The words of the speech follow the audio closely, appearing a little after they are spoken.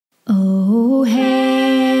Oh,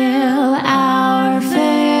 hail our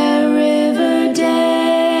fair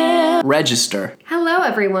Riverdale Register. Hello,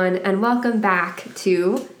 everyone, and welcome back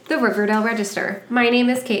to the Riverdale Register. My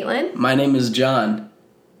name is Kaitlin. My name is John.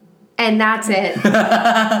 And that's it.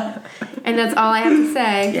 And that's all I have to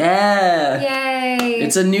say. Yeah. Yay.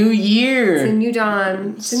 It's a new year. It's a new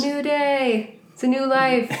dawn. It's a new day. It's a new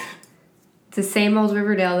life. It's the same old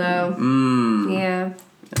Riverdale, though. Yeah.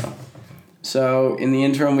 So, in the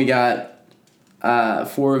interim, we got 4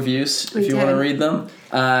 reviews, if you want to read them.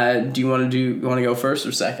 Do you want to go first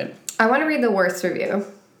or second? I want to read the worst review.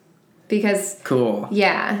 Because... Cool.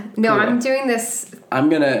 Yeah. No, cool. I'm doing this... I'm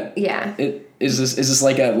gonna... Yeah. Is this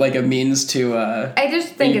like a means to... I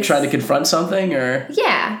just think it's... try to confront something, or...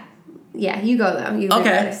 Yeah. Yeah, you go, though. You go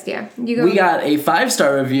first. Yeah, you go. We got a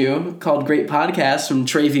 5-star review called Great Podcast from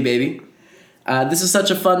Travy Baby. This is such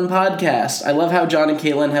a fun podcast. I love how John and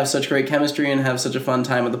Kaitlin have such great chemistry and have such a fun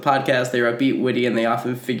time with the podcast. They are upbeat, witty, and they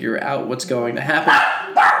often figure out what's going to happen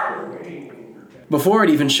before it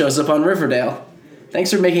even shows up on Riverdale.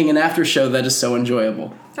 Thanks for making an after show that is so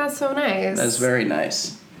enjoyable. That's so nice. That's very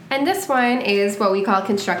nice. And this one is what we call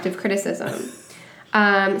constructive criticism.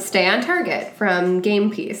 Stay on target from Game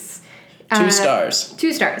Piece. 2 stars.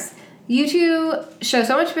 2 stars. You two show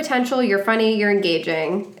so much potential. You're funny. You're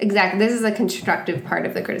engaging. Exactly. This is a constructive part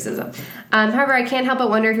of the criticism. However, I can't help but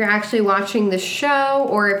wonder if you're actually watching the show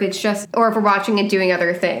or if we're watching it doing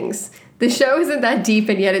other things. The show isn't that deep,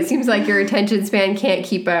 and yet it seems like your attention span can't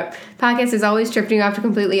keep up. Podcast is always drifting off to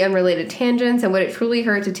completely unrelated tangents, and would it truly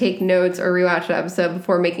hurt to take notes or rewatch an episode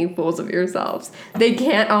before making fools of yourselves? They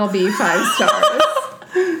can't all be 5 stars.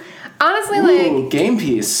 Honestly, Ooh, Game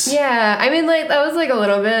Piece. Yeah, I mean, that was, a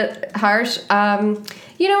little bit harsh.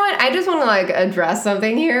 You know what? I just want to, address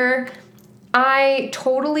something here. I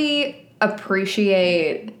totally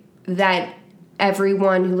appreciate that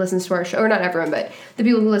everyone who listens to our show, or not everyone, but the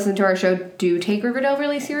people who listen to our show do take Riverdale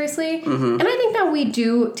really seriously. Mm-hmm. And I think that we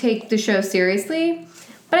do take the show seriously.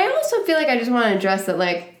 But I also feel like I just want to address that,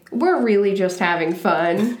 we're really just having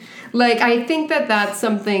fun. I think that that's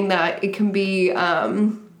something that it can be...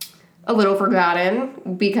 a little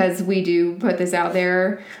forgotten because we do put this out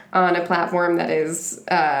there on a platform that is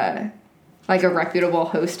a reputable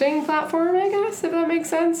hosting platform, I guess, if that makes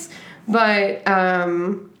sense. But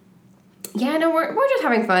yeah, no, we're just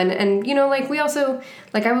having fun, and we also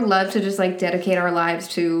I would love to just dedicate our lives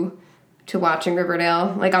to watching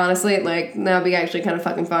Riverdale. Honestly, that would be actually kind of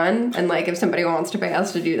fucking fun, and if somebody wants to pay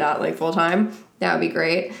us to do that full time, that would be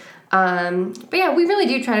great. But yeah, we really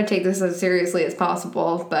do try to take this as seriously as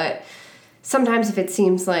possible, but sometimes if it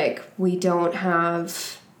seems like we don't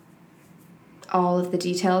have all of the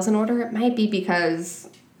details in order, it might be because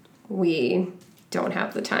we don't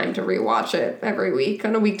have the time to rewatch it every week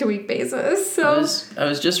on a week-to-week basis. So I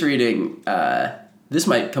was just reading, this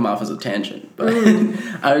might come off as a tangent, but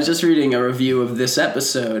I was just reading a review of this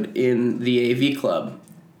episode in the AV Club,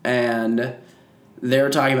 and they were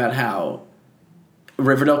talking about how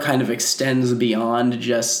Riverdale kind of extends beyond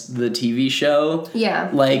just the TV show. Yeah.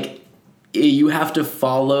 You have to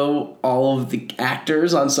follow all of the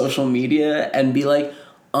actors on social media and be like,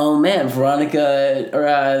 oh man, Veronica,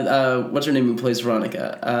 or what's her name who plays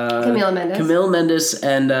Veronica? Camila Mendes. Camila Mendes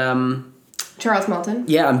and... Charles Melton.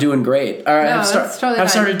 Yeah, I'm doing great. All right, I've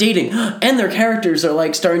started dating. And their characters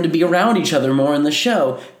are starting to be around each other more in the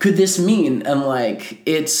show. Could this mean? And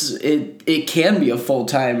it can be a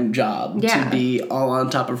full-time job to be all on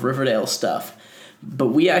top of Riverdale stuff. But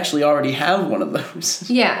we actually already have one of those.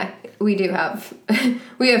 Yeah, we do have.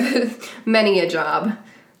 We have many a job.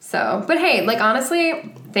 So, but hey,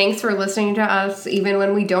 honestly, thanks for listening to us, even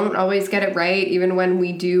when we don't always get it right, even when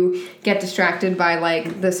we do get distracted by,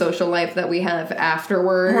 the social life that we have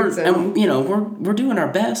afterwards. We're doing our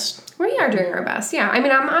best. We are doing our best, yeah. I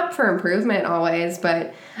mean, I'm up for improvement always,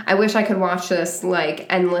 but I wish I could watch this,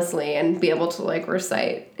 endlessly and be able to,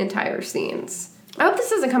 recite entire scenes. I hope this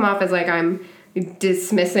doesn't come off as, I'm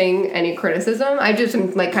dismissing any criticism. I just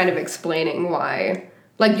am, kind of explaining why.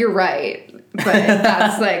 You're right, but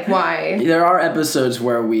that's, why. There are episodes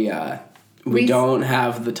where we don't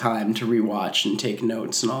have the time to rewatch and take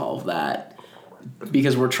notes and all of that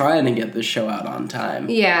because we're trying to get this show out on time.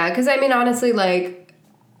 Yeah, because, I mean, honestly,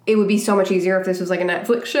 it would be so much easier if this was, a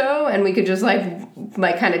Netflix show and we could just,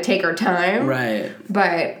 kind of take our time. Right.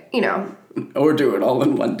 But, Or do it all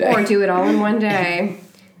in one day.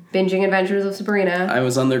 Binging Adventures of Sabrina. I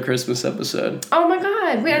was on their Christmas episode. Oh my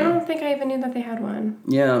god. Wait, I don't think I even knew that they had one.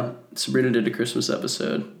 Yeah. Sabrina did a Christmas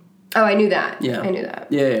episode. Oh, I knew that. Yeah. I knew that.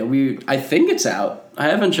 Yeah, I think it's out. I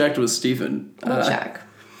haven't checked with Stephen. We'll check.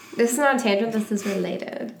 This is not a tangent. This is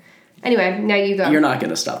related. Anyway, now you go. You're not going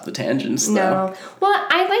to stop the tangents, though. No. Well,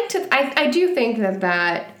 I do think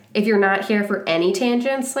that if you're not here for any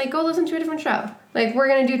tangents, like, go listen to a different show. Like, we're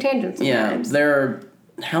going to do tangents sometimes. Yeah, there are...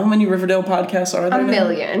 How many Riverdale podcasts are there A now?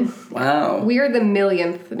 million. Wow. We are the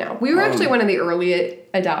millionth now. We were actually one of the early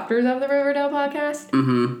adopters of the Riverdale podcast.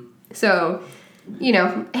 Mm-hmm. So, you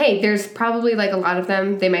know, hey, there's probably, like, a lot of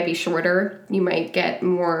them. They might be shorter. You might get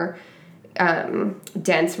more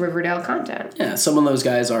dense Riverdale content. Yeah, some of those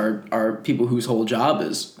guys are people whose whole job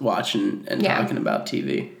is watching and talking about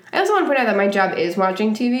TV. I also want to point out that my job is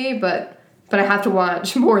watching TV, but I have to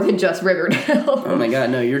watch more than just Riverdale. Oh my god,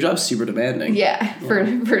 no, your job's super demanding. Yeah,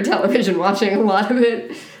 for television watching, a lot of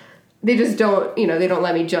it. They just don't, they don't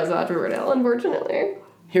let me just watch Riverdale, unfortunately.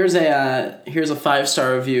 Here's a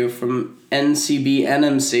 5-star review from NCB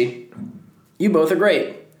NMC. You both are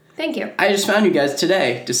great. Thank you. I just found you guys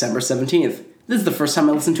today, December 17th. This is the first time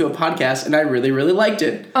I listened to a podcast, and I really, really liked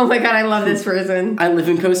it. Oh my god, I love this person. I live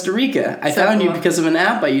in Costa Rica. I found you because of an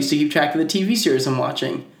app I used to keep track of the TV series I'm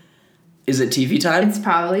watching. Is it TV time? It's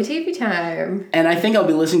probably TV time. And I think I'll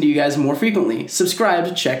be listening to you guys more frequently.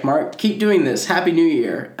 Subscribe, check mark. Keep doing this. Happy New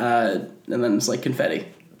Year. And then it's like confetti.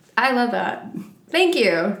 I love that. Thank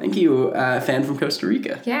you. Thank you, fan from Costa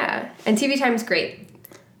Rica. Yeah. And TV Time's great.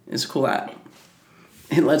 It's a cool app.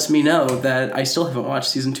 It lets me know that I still haven't watched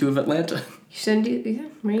season 2 of Atlanta. You shouldn't do... Yeah,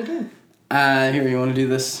 what are you doing? Here, you want to do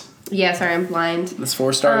this? Yeah, sorry, I'm blind. This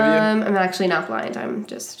 4-star review? I'm actually not blind.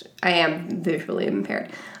 I am visually impaired.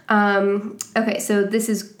 Okay, so this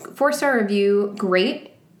is 4-star review. Great.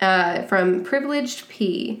 From Privileged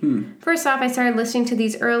P. First off, I started listening to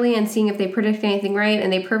these early and seeing if they predict anything right,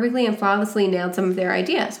 and they perfectly and flawlessly nailed some of their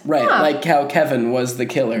ideas. Right, like how Kevin was the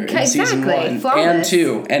killer in season 1 flawless. and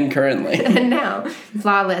 2 and currently. And now,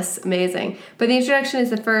 flawless, amazing. But the introduction is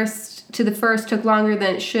the first took longer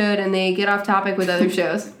than it should, and they get off topic with other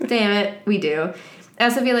shows. Damn it, we do. I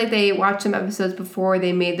also feel like they watched some episodes before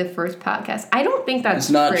they made the first podcast. I don't think that's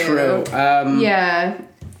true. It's not true. Yeah.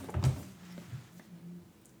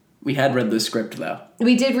 We had read the script, though.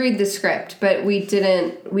 We did read the script, but we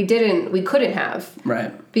couldn't have.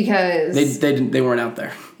 Right. Because... They weren't out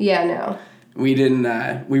there. Yeah, no. We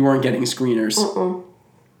weren't getting screeners.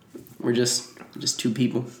 We're just two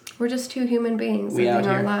people. We're just two human beings living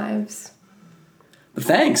our lives. But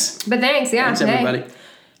thanks. Yeah. Thanks, everybody.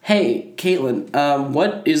 Hey, Kaitlin,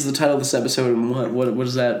 what is the title of this episode, and what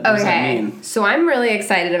does that mean? So I'm really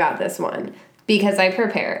excited about this one because I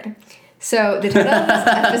prepared. So the title of this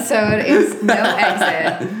episode is No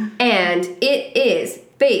Exit, and it is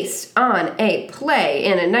based on a play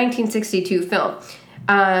in a 1962 film.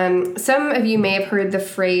 Some of you may have heard the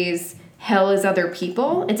phrase, hell is other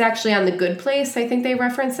people. It's actually on The Good Place, I think they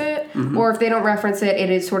reference it. Mm-hmm. Or if they don't reference it,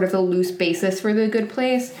 it is sort of the loose basis for The Good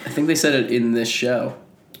Place. I think they said it in this show.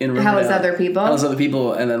 Hell is other people. Hell is other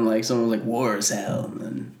people, and then like someone was like, war is hell, and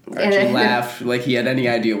then Archie laughed like he had any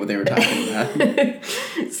idea what they were talking about.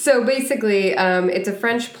 So basically, it's a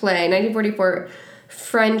French play, 1944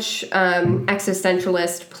 French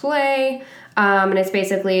existentialist play, and it's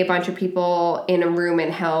basically a bunch of people in a room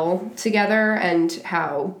in hell together and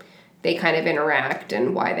how they kind of interact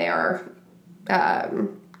and why they are.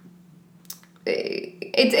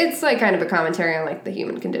 It's like kind of a commentary on like the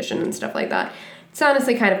human condition and stuff like that. It's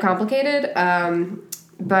honestly kind of complicated,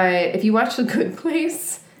 but if you watch The Good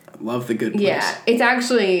Place... I love The Good Place. Yeah, it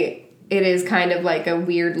is kind of like a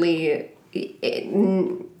weirdly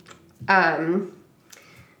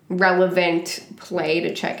relevant play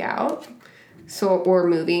to check out, or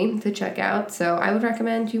movie to check out. So I would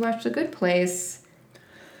recommend you watch The Good Place,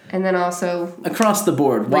 and then also... Across the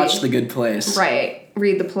board, watch The Good Place. Right,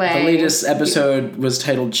 read the play. The latest episode was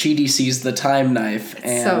titled Chidi Sees the Time Knife.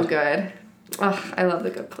 It's so good. Oh, I love The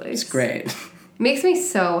Good Place. It's great. Makes me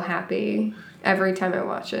so happy every time I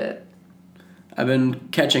watch it. I've been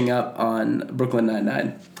catching up on Brooklyn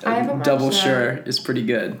Nine-Nine. I haven't watched Double that. Sure is pretty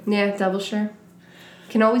good. Yeah, Double Sure.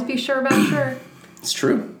 Can always be sure about sure. It's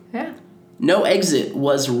true. Yeah. No Exit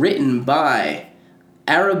was written by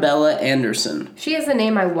Arabella Anderson. She has a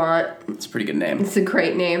name I want. It's a pretty good name. It's a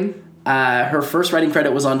great name. Her first writing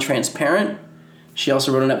credit was on Transparent. She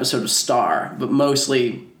also wrote an episode of Star, but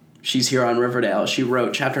mostly she's here on Riverdale. She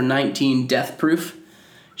wrote Chapter 19, Death Proof.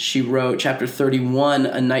 She wrote Chapter 31,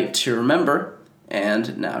 A Night to Remember.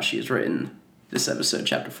 And now she's written this episode,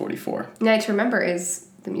 Chapter 44. Night to Remember is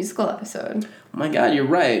the musical episode. Oh my god, you're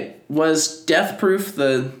right. Was Death Proof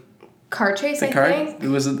the... Car chase, I think?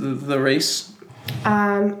 Was it the race?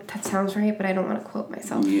 That sounds right, but I don't want to quote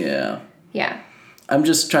myself. Yeah. Yeah. I'm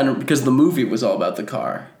just trying to... Because the movie was all about the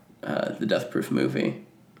car. The Death Proof movie.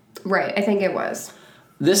 Right, I think it was.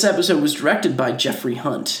 This episode was directed by Jeffrey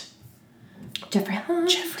Hunt. Jeffrey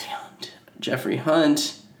Hunt. Jeffrey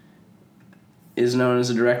Hunt is known as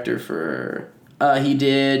a director for... he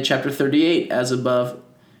did Chapter 38, As Above,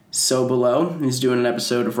 So Below. He's doing an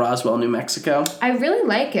episode of Roswell, New Mexico. I really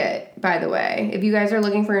like it, by the way. If you guys are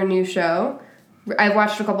looking for a new show, I've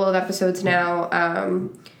watched a couple of episodes now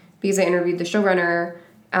because I interviewed the showrunner,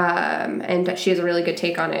 and she has a really good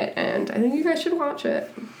take on it, and I think you guys should watch it.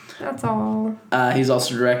 That's all. He's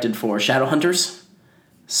also directed for Shadowhunters,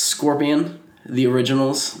 Scorpion, The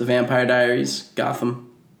Originals, The Vampire Diaries,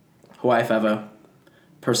 Gotham, Hawaii Five-0,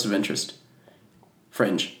 Person of Interest,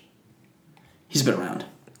 Fringe. He's been around.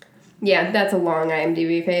 Yeah, that's a long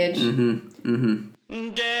IMDb page.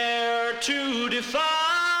 Dare to defy.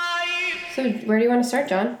 So where do you want to start,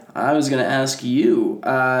 John? I was going to ask you,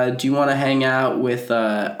 do you want to hang out with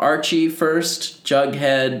Archie first,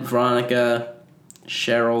 Jughead, Veronica,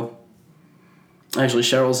 Cheryl? Actually,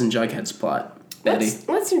 Cheryl's in Jughead's plot. Betty.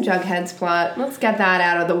 Let's do Jughead's plot. Let's get that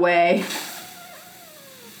out of the way.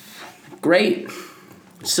 Great.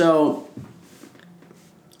 So,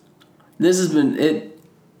 this has been...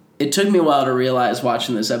 It took me a while to realize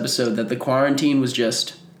watching this episode that the quarantine was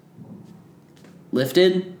just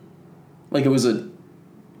lifted. Like it was a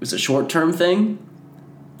short-term thing.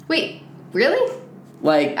 Wait, really?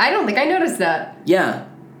 Like, I don't think I noticed that. yeah.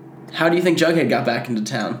 How do you think Jughead got back into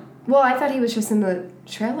town? Well, I thought he was just in the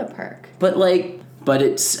trailer park. But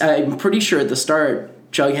I'm pretty sure at the start,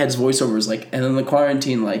 Jughead's voiceover was like, and then the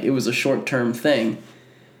quarantine, like, it was a short-term thing.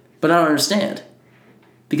 But I don't understand.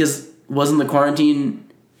 Because wasn't the quarantine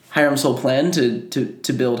Hiram's whole plan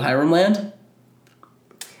to build Hiram Land?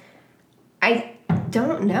 I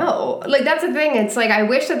don't know. Like, that's the thing. It's like, I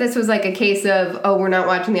wish that this was like a case of, oh, we're not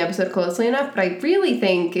watching the episode closely enough, but I really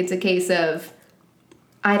think it's a case of,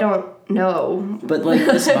 I don't know. But, like,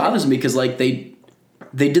 this bothers me because, like, they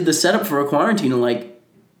did the setup for a quarantine and, like,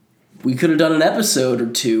 we could have done an episode or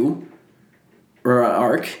two, or an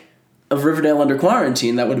arc, of Riverdale under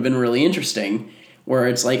quarantine. That would have been really interesting. Where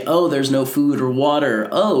it's like, oh, there's no food or water.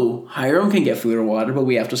 Oh, Hiram can get food or water, but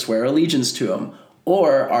we have to swear allegiance to him.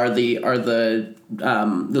 Or are the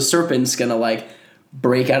serpents gonna like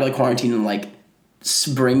break out of the quarantine and like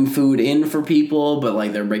bring food in for people, but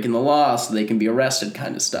like they're breaking the law so they can be arrested,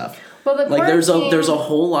 kind of stuff. Well, the like there's a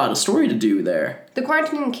whole lot of story to do there. The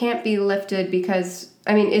quarantine can't be lifted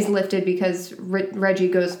is lifted because Reggie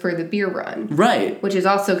goes for the beer run. Right. Which is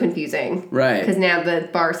also confusing. Right. Because now the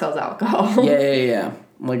bar sells alcohol. Yeah.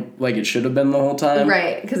 Like it should have been the whole time.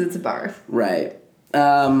 Right, because it's a bar. Right.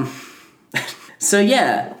 So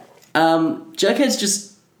yeah, Jughead's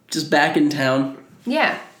just back in town.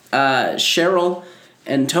 Yeah. Cheryl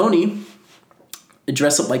and Tony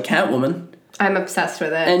dress up like Catwoman. I'm obsessed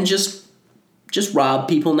with it. And just rob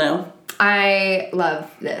people now. I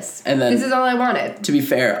love this. And then, this is all I wanted. To be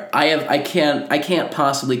fair, I can't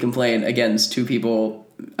possibly complain against two people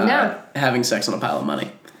having sex on a pile of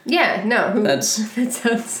money. Yeah, no. That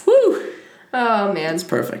sounds... Woo! Oh, man. It's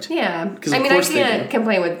perfect. Yeah. I mean, I can't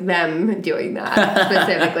complain with them doing that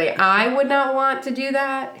specifically. I would not want to do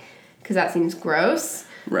that because that seems gross.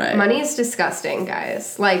 Right. Money is disgusting,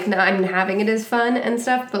 guys. Like, I'm having it as fun and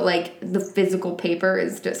stuff, but, like, the physical paper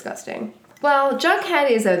is disgusting. Well, Jughead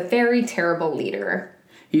is a very terrible leader.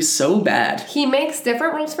 He's so bad. He makes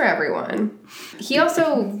different rules for everyone. He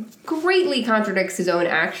also greatly contradicts his own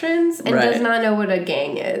actions and does not know what a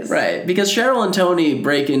gang is. Right, because Cheryl and Tony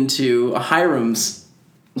break into Hiram's,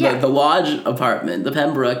 the lodge apartment, the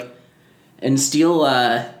Pembroke, and steal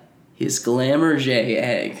his Glamourget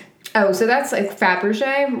egg. Oh, so that's like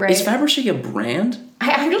Fabergé, right? Is Fabergé a brand? I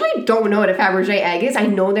actually don't know what a Fabergé egg is. I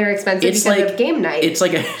know they're expensive because of game night. It's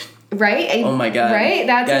like a... Right? Oh my god. Right?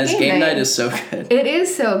 That's Guys, a game night is so good. It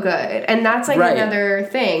is so good. And that's like another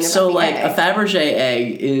thing. So like egg. A Fabergé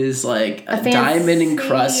egg is like a diamond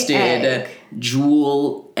encrusted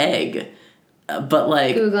jewel egg. But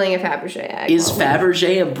like Googling a Fabergé egg. Is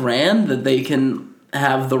Fabergé a brand that they can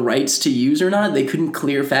have the rights to use or not? They couldn't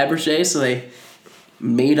clear Fabergé, so they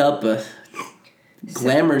made up a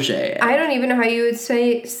Glamourget egg. I don't even know how you would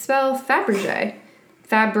spell Fabergé.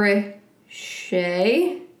 Fabergé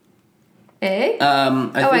egg?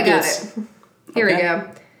 I got it. Here we go.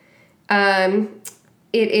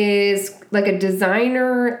 It is like a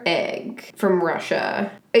designer egg from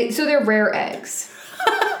Russia. So they're rare eggs.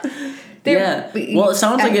 Well, it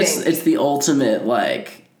sounds like it's the ultimate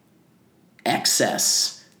like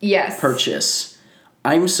excess purchase.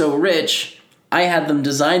 I'm so rich, I had them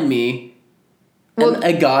design me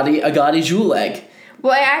a gaudy jewel egg.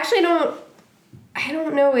 Well, I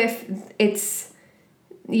don't know if it's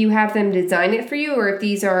you have them design it for you or if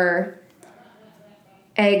these are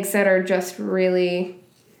eggs that are just really...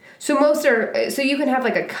 So so you can have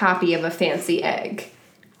like a copy of a fancy egg.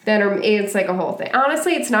 It's like a whole thing.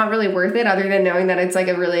 Honestly, it's not really worth it other than knowing that it's like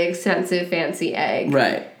a really expensive fancy egg.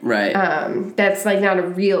 Right. That's like not a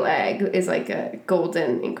real egg, is like a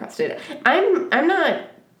golden encrusted. I'm not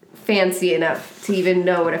fancy enough to even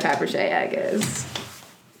know what a Fabergé egg is.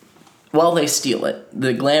 Well, they steal it.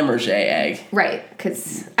 The Glamourgé egg. Right,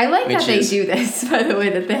 because I like that they do this, by the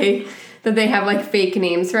way, that they have like fake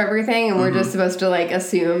names for everything, and we're just supposed to like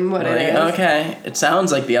assume what it is. Okay, it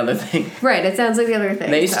sounds like the other thing. Right, it sounds like the other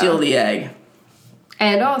thing. They steal the egg.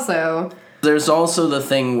 And also... There's also the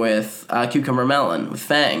thing with Cucumber Melon, with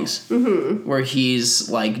Fangs, where he's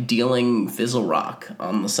like dealing Fizzle Rock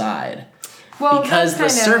on the side. Well, because the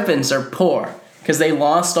serpents are poor. Because they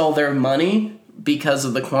lost all their money because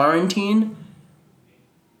of the quarantine.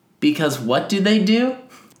 Because what did they do?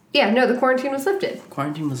 Yeah, no, the quarantine was lifted.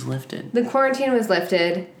 Quarantine was lifted. The quarantine was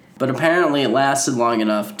lifted. But apparently it lasted long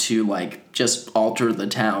enough to, like, just alter the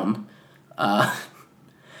town.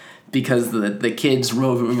 Because the kids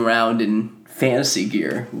roving around in fantasy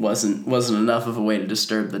gear wasn't enough of a way to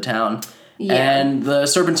disturb the town. Yeah. And the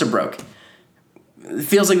serpents are broke. It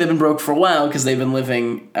feels like they've been broke for a while because they've been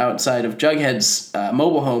living outside of Jughead's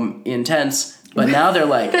mobile home in tents. But now they're,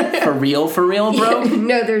 like, for real broke. Yeah,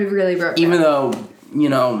 no, they're really broke. Even though... You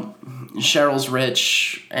know, Cheryl's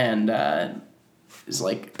rich and is,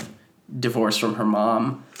 like, divorced from her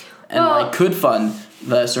mom and, like, could fund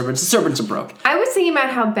the serpents. The serpents are broke. I was thinking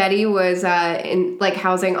about how Betty was, in like,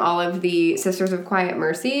 housing all of the Sisters of Quiet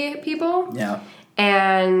Mercy people. Yeah.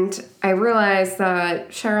 And I realized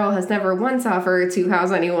that Cheryl has never once offered to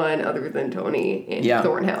house anyone other than Tony in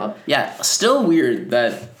Thornhill. Yeah, still weird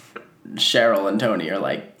that Cheryl and Tony are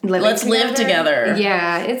like, let's live together.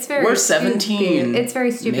 Yeah, it's very We're 17. Stupid. It's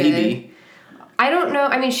very stupid. Maybe. I don't know.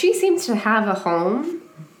 I mean, she seems to have a home.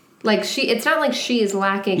 Like, it's not like she is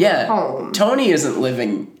lacking a home. Tony isn't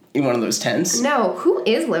living in one of those tents. No, who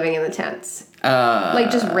is living in the tents?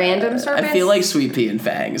 Like, just random serpents? I feel like Sweet Pea and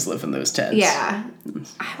Fangs live in those tents. Yeah.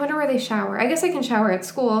 I wonder where they shower. I guess I can shower at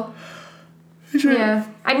school. Sure. Yeah.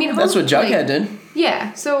 I mean, that's what Jughead did.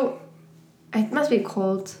 Yeah, so it must be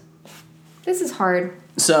cold. This is hard.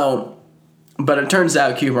 So, but it turns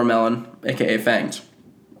out Cucumber Melon, a.k.a. Fangs,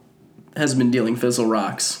 has been dealing Fizzle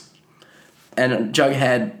Rocks. And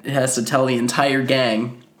Jughead has to tell the entire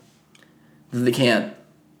gang that they can't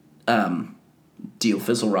deal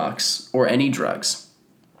Fizzle Rocks or any drugs.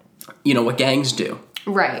 You know what gangs do.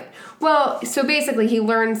 Right. Well, so basically he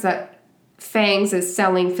learns that Fangs is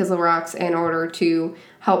selling Fizzle Rocks in order to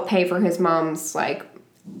help pay for his mom's, like,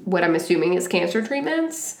 what I'm assuming is cancer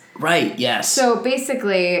treatments. Right, yes. So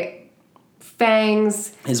basically,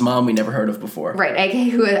 Fangs... His mom we never heard of before. Right, aka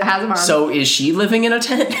who has a mom. So is she living in a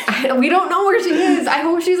tent? We don't know where she is. I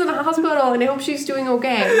hope she's in a hospital and I hope she's doing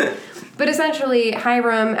okay. But essentially,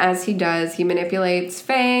 Hiram, as he does, he manipulates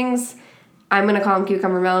Fangs. I'm going to call him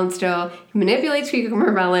Cucumber Melon still. He manipulates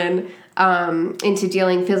Cucumber Melon into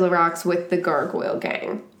dealing Fizzle Rocks with the Gargoyle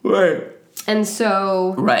gang. Right. And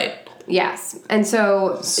so... Right. Yes. And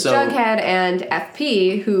so Jughead and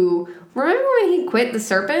FP, who... Remember when he quit the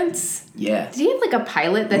Serpents? Yeah. Did he have, like, a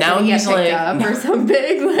pilot that didn't get picked up or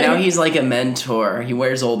something? Like, now he's like a mentor. He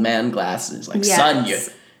wears old man glasses. Like, son,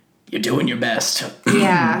 you're doing your best.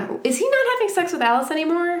 Yeah. Is he not having sex with Alice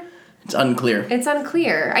anymore? It's unclear. I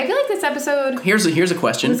feel like this episode... Here's a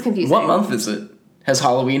question. Was confusing. What month is it? Has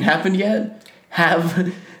Halloween happened yet?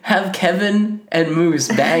 Have Kevin and Moose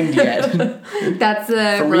banged yet? That's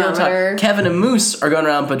the For real talk. Kevin and Moose are going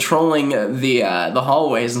around patrolling the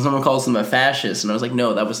hallways, and someone calls them a fascist, and I was like,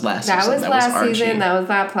 no, that was last season. That was last season. That was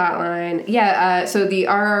that plot line. Yeah. So the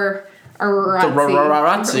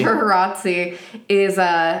Rarazzi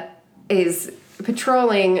is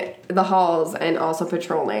patrolling the halls and also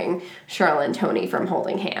patrolling Cheryl and Tony from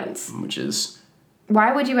holding hands. Which is...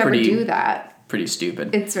 Why would you ever do that? Pretty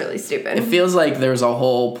stupid. It's really stupid. It feels like there's a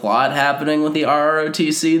whole plot happening with the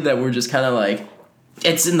ROTC that we're just kind of like,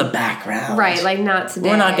 it's in the background. Right, like not today.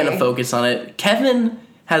 We're not going to focus on it. Kevin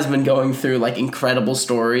has been going through like incredible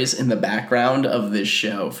stories in the background of this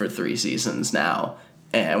show for 3 seasons now.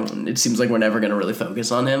 And it seems like we're never going to really focus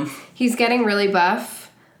on him. He's getting really buff.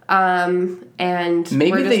 And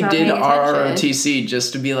maybe they did ROTC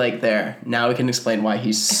just to be like, there. Now we can explain why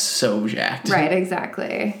he's so jacked. Right,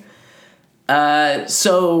 exactly.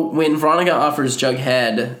 So when Veronica offers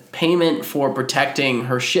Jughead payment for protecting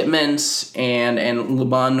her shipments and Le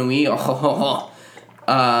Bon Nuit, yeah,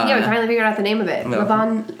 we finally figured out the name of it. Le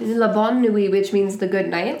Bon Nuit, which means the good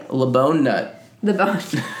night. Le Bon Nut. The Bon.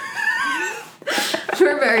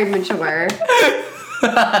 We're very mature.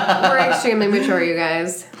 We're extremely mature, you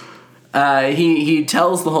guys. he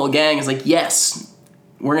tells the whole gang, he's like, yes,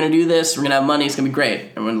 we're going to do this. We're going to have money. It's going to be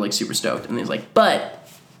great. Everyone's like super stoked. And he's like, but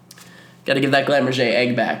got to give that Glamour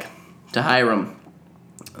egg back to Hiram.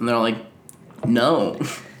 And they're like, no.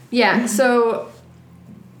 Yeah, so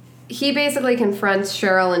he basically confronts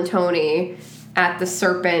Cheryl and Tony at the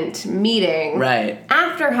Serpent meeting. Right.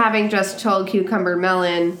 After having just told Cucumber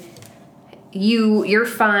Melon, you're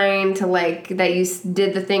fine to, like, that you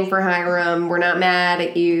did the thing for Hiram. We're not mad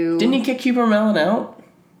at you. Didn't he kick Cucumber Melon out?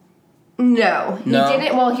 No, he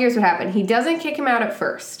didn't. Well, here's what happened. He doesn't kick him out at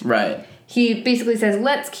first. Right. He basically says,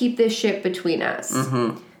 let's keep this shit between us.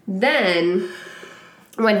 Mm-hmm. Then,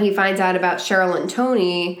 when he finds out about Cheryl and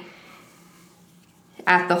Tony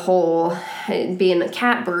at the whole being the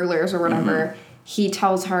cat burglars or whatever, he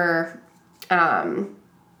tells her,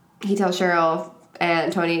 he tells Cheryl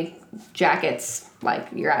and Tony, Jackets, like,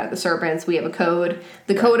 you're out of the Serpents, we have a code.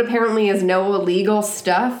 The code apparently is no illegal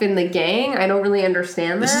stuff in the gang. I don't really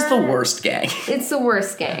understand that. This is the worst gang. It's the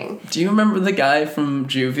worst gang. Do you remember the guy from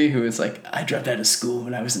Juvie who was like, I dropped out of school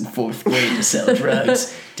when I was in 4th grade to sell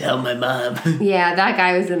drugs. Tell my mom. Yeah, that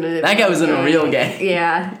guy was in a real gang.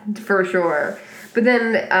 Yeah, for sure. But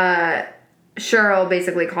then Cheryl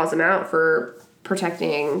basically calls him out for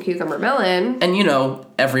protecting Cucumber Melon. And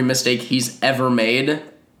every mistake he's ever made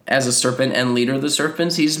as a serpent and leader of the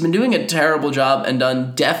serpents, he's been doing a terrible job and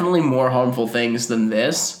done definitely more harmful things than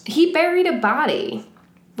this. He buried a body.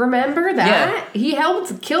 Remember that? Yeah. He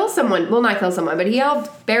helped kill someone. Well, not kill someone, but he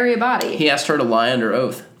helped bury a body. He asked her to lie under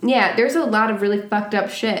oath. Yeah, there's a lot of really fucked up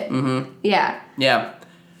shit. Mm-hmm. Yeah. Yeah.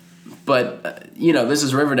 But, this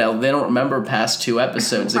is Riverdale. They don't remember past 2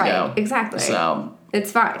 episodes ago. Right, exactly. So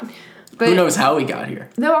it's fine. But who knows how he got here?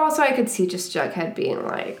 Though also I could see just Jughead being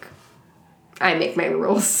like, I make my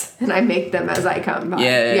rules, and I make them as I come by.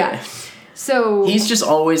 Yeah. So he's just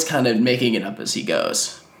always kind of making it up as he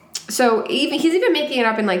goes. So he's even making it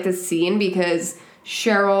up in, like, this scene because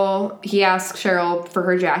he asks Cheryl for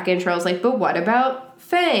her jacket, and Cheryl's like, but what about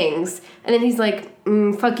Fangs? And then he's like,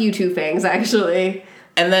 fuck you too, Fangs, actually.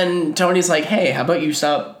 And then Tony's like, hey, how about you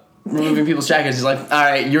stop removing people's jackets? He's like, all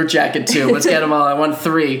right, your jacket too. Let's get them all. I want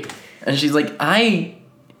 3. And she's like, I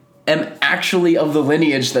am actually of the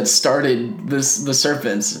lineage that started the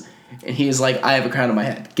serpents. And he's like, I have a crown on my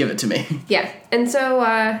head. Give it to me. Yeah. And so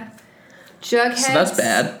Jughead's so that's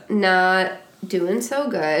bad. Not doing so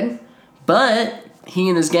good. But he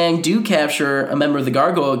and his gang do capture a member of the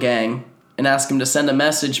Gargoyle gang and ask him to send a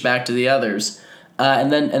message back to the others.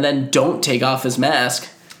 And then don't take off his mask.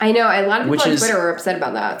 I know. A lot of people on Twitter were upset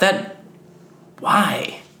about that.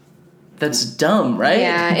 Why? That's dumb, right?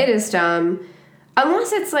 Yeah, it is dumb.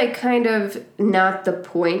 Unless it's, like, kind of not the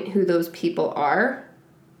point who those people are.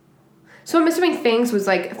 So I'm assuming Fangs was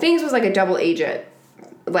like a double agent,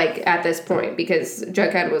 like, at this point, because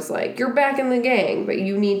Jughead was like, you're back in the gang, but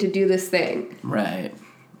you need to do this thing. Right.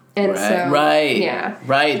 And right. Yeah.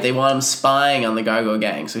 Right, they want him spying on the Gargoyle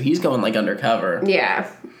gang, so he's going, like, undercover.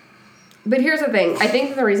 Yeah. But here's the thing. I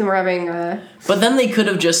think the reason we're having But then they could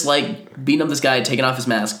have just, like, beaten up this guy, taken off his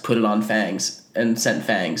mask, put it on Fangs, and sent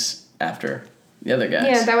Fangs after the other guys.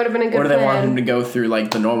 Yeah, that would have been a good plan. Or do they want him to go through,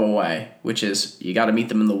 like, the normal way, which is you got to meet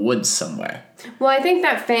them in the woods somewhere. Well, I think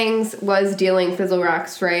that Fangs was dealing Fizzle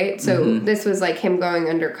Rocks, right? So this was, like, him going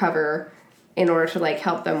undercover in order to, like,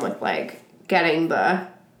 help them with, like, getting the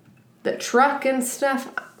truck and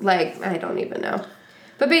stuff. Like, I don't even know.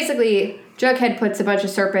 But basically, Jughead puts a bunch of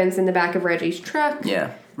serpents in the back of Reggie's truck.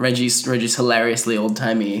 Yeah. Reggie's hilariously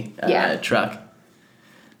old-timey truck.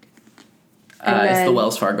 It's the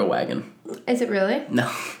Wells Fargo wagon. Is it really? No.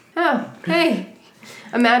 Oh, hey.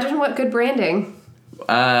 Imagine what good branding.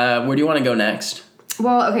 Where do you want to go next?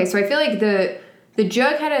 Well, okay, so I feel like the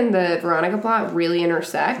Jughead and the Veronica plot really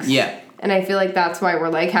intersects. Yeah. And I feel like that's why we're,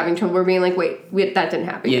 like, having trouble. We're being like, wait, that didn't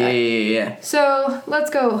happen yet. Yeah. So,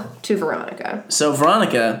 let's go to Veronica. So,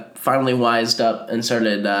 Veronica finally wised up and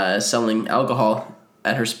started selling alcohol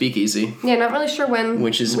at her speakeasy. Yeah, not really sure when.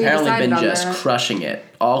 Which has apparently been just crushing it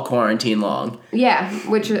all quarantine long. Yeah,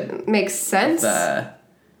 which makes sense.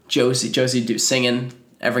 Josie singing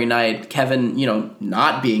every night. Kevin,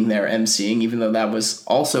 not being there emceeing, even though that was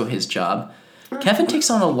also his job. Kevin takes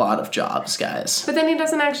on a lot of jobs, guys. But then he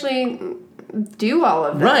doesn't actually do all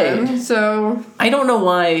of them. Right. So I don't know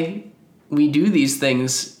why we do these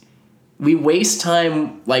things. We waste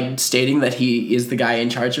time, like, stating that he is the guy in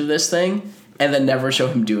charge of this thing, and then never show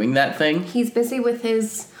him doing that thing. He's busy with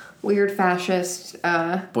his weird fascist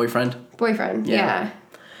boyfriend. Yeah.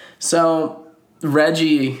 So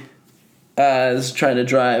Reggie is trying to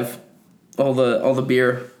drive all the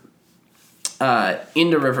beer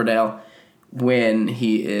into Riverdale when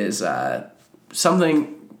he is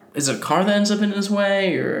something is it a car that ends up in his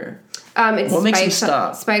way, or It's what makes him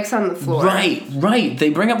stop? Spikes on the floor. Right. They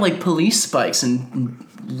bring up like police spikes and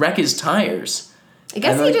wreck his tires. I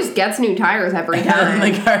guess he just gets new tires every time.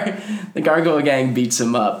 the Gargoyle Gang beats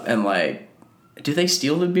him up, and like, do they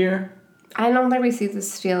steal the beer? I don't think we see the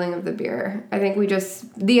stealing of the beer. I think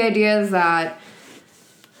the idea is that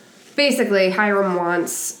basically Hiram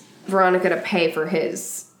wants Veronica to pay for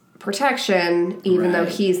his protection, even though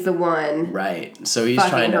he's the one. Right. So he's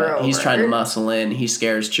trying to muscle in. He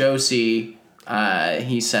scares Josie.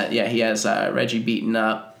 He has Reggie beaten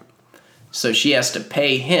up. So she has to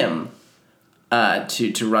pay him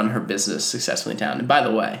to run her business successfully in town. And by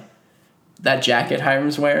the way, that jacket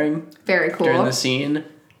Hiram's wearing, very cool, during the scene,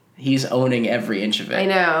 he's owning every inch of it. I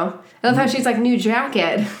know. I love how she's like, new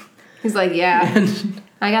jacket. He's like, yeah,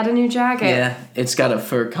 I got a new jacket. Yeah, it's got a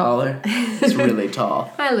fur collar. It's really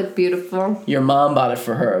tall. I look beautiful. Your mom bought it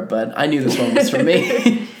for her, but I knew this one was for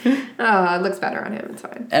me. Oh, it looks better on him. It's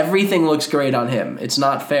fine. Everything looks great on him. It's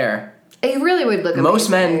not fair. It really would look amazing. Most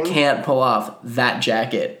men can't pull off that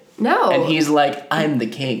jacket. No. And he's like, I'm the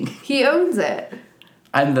king. He owns it.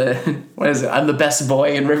 I'm the best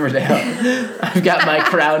boy in Riverdale. I've got my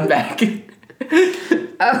crown back.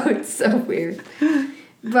 Oh, it's so weird.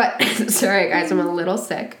 But, sorry guys, I'm a little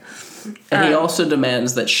sick. And he also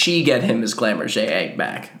demands that she get him his Glamour-Jay egg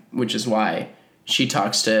back, which is why she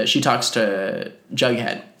talks to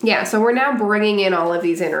Jughead. Yeah, so we're now bringing in all of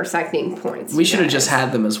these intersecting points. We should have just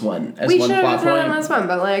had them as one plot point. We should have just had them as one,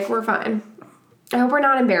 but like, we're fine. I hope we're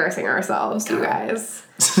not embarrassing ourselves, you guys.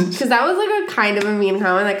 Because that was like a kind of a mean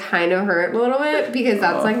comment that kind of hurt a little bit, because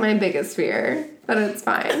that's like my biggest fear. But it's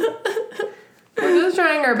fine. We're just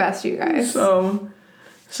trying our best, you guys. So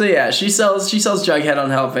yeah, she sells Jughead on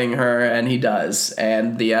helping her, and he does.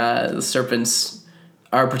 And the serpents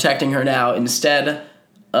are protecting her now instead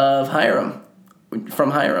of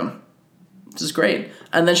from Hiram. This is great.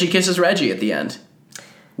 And then she kisses Reggie at the end,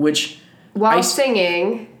 which while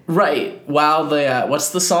singing. Right. While what's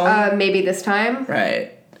the song? Maybe This Time.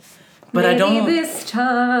 Right. But maybe this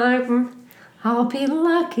time I'll be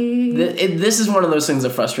lucky. This is one of those things that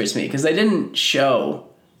frustrates me, because they didn't show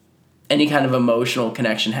any kind of emotional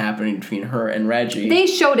connection happening between her and Reggie. They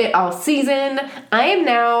showed it all season.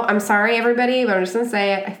 I'm sorry everybody, but I'm just gonna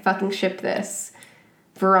say it. I fucking ship this.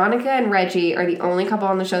 Veronica and Reggie are the only couple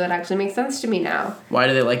on the show that actually makes sense to me now. Why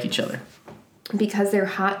do they like each other? Because they're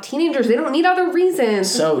hot teenagers. They don't need other reasons.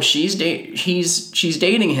 So she's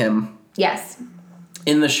dating him. Yes.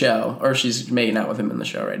 In the show, or she's making out with him in the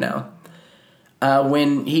show right now.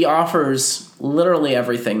 When he offers literally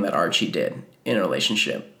everything that Archie did in a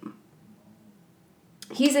relationship.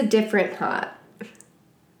 He's a different hot.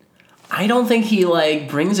 I don't think he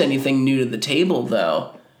brings anything new to the table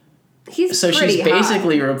though. She's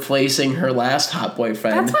basically replacing her last hot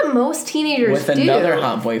boyfriend. That's what most teenagers do. With another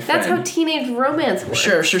hot boyfriend. That's how teenage romance works.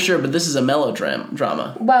 Sure. But this is a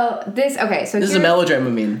melodrama. Well, this is a melodrama.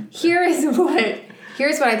 Here's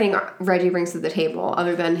what I think Reggie brings to the table,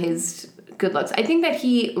 other than his good looks. I think that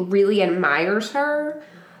he really admires her.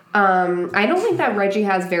 I don't think that Reggie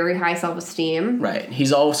has very high self-esteem. Right.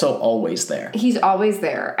 He's also always there. He's always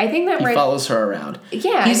there. I think that he follows her around.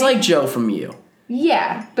 Yeah. He's like Joe from You.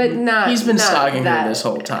 Yeah, but not. He's been stalking her this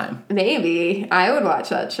whole time. Maybe. I would watch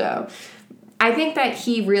that show. I think that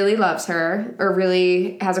he really loves her, or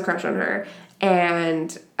really has a crush on her.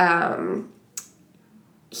 And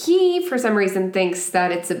he, for some reason, thinks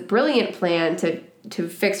that it's a brilliant plan to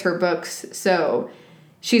fix her books, so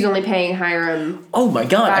she's only paying Hiram. Oh my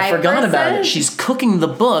god, 5%? I forgot about it. She's cooking the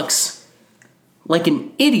books like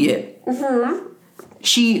an idiot.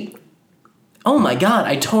 Mm-hmm. Oh my god,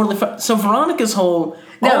 I totally... So Veronica's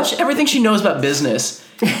everything she knows about business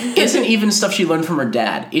isn't even stuff she learned from her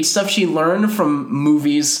dad. It's stuff she learned from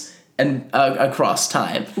movies and across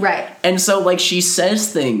time. Right. And so, she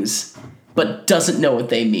says things, but doesn't know what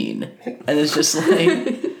they mean. And it's just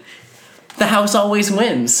the house always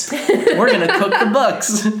wins. We're gonna cook the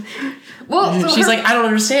books. Well, she's I don't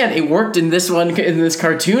understand. It worked in this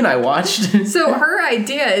cartoon I watched. So her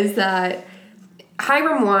idea is that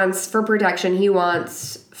Hiram wants, for protection, he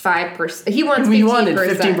wants 5%. He wants 15%. He wanted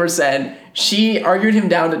 15%. She argued him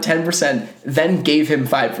down to 10%, then gave him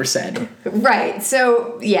 5%. Right.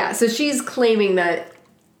 So, yeah. So she's claiming that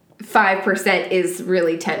 5% is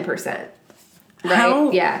really 10%.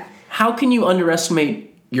 Right? How can you underestimate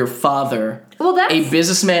your father, a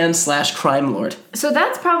businessman / crime lord? So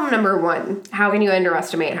that's problem number one. How can you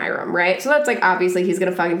underestimate Hiram, right? So that's obviously he's going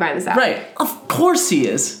to fucking find this out. Right. Of course he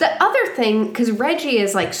is. The other thing, because Reggie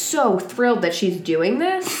is so thrilled that she's doing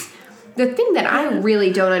this, the thing that I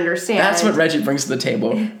really don't understand... That's what Reggie brings to the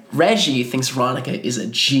table. Reggie thinks Veronica is a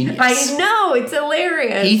genius. I know, it's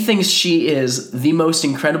hilarious. He thinks she is the most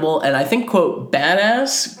incredible and I think, quote,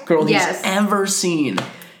 badass girl he's ever seen.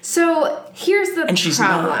 So here's the she's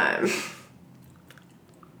problem. Not.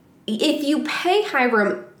 If you pay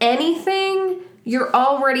Hiram anything, you're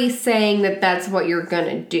already saying that that's what you're going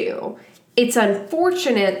to do. It's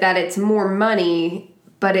unfortunate that it's more money,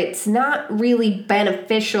 but it's not really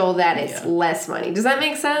beneficial that it's less money. Does that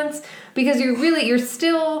make sense? Because you're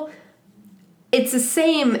still, it's the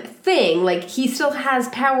same thing. Like, he still has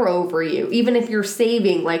power over you, even if you're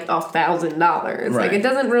saving like $1,000. Right. Like, it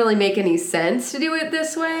doesn't really make any sense to do it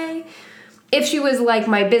this way. If she was like,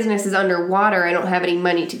 my business is underwater, I don't have any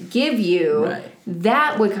money to give you,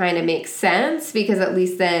 that would kind of make sense, because at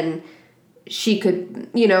least then she could,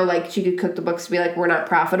 she could cook the books to be like, we're not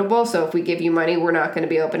profitable, so if we give you money, we're not going to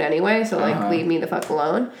be open anyway, so leave me the fuck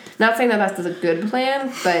alone. Not saying that that's a good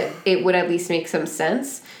plan, but it would at least make some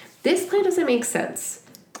sense. This plan doesn't make sense.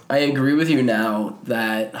 I agree with you now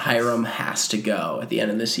that Hiram has to go at the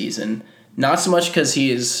end of the season. Not so much because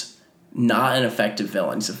he is not an effective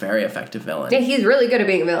villain. He's a very effective villain. Yeah, he's really good at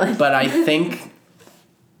being a villain. But I think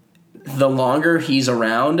the longer he's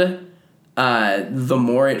around, the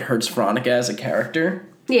more it hurts Veronica as a character.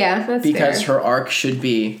 Yeah, that's because fair. her arc should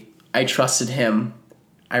be, I trusted him,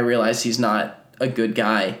 I realized he's not a good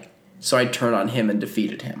guy, so I turned on him and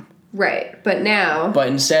defeated him. Right, but now... But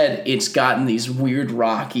instead, it's gotten these weird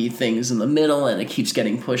rocky things in the middle, and it keeps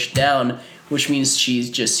getting pushed down, which means she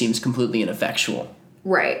just seems completely ineffectual.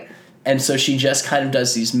 Right. And so she just kind of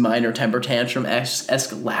does these minor temper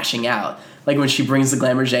tantrum-esque lashing out. Like when she brings the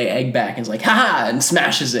Glamour J egg back and is like, ha-ha, and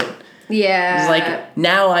smashes it. Yeah. It's like,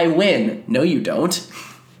 now I win. No, you don't.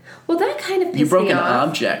 Well, that kind of pissed me off. You broke an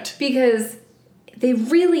object. Because they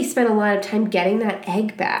really spent a lot of time getting that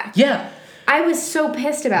egg back. Yeah. I was so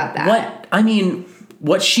pissed about that.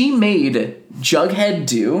 What she made Jughead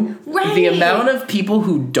do, the amount of people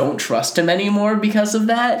who don't trust him anymore because of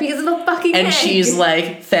that. Because of the fucking egg. And she's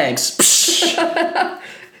like, thanks.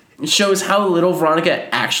 It shows how little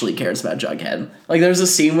Veronica actually cares about Jughead. Like, there's a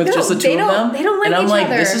scene with just the two of them. They don't like each other. And I'm like,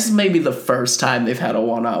 this is maybe the first time they've had a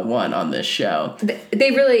one-on-one on this show. They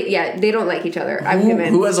really, they don't like each other. I'm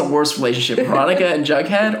convinced. Who has a worse relationship, Veronica and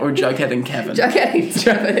Jughead or Jughead and Kevin? Jughead and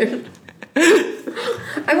Kevin.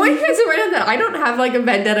 I want you guys to write on that. I don't have like a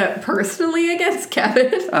vendetta personally against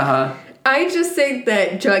Kevin. I just think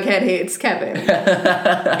that Jughead hates Kevin.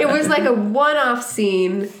 It was like a one-off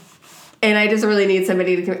scene, and I just really need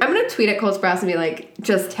somebody to come. I'm gonna tweet at Cole Sprouse and be like,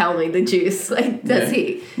 just tell me the juice. Like, does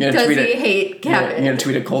he hate Kevin? You're gonna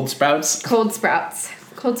tweet at Cold Sprouts? Cold Sprouts.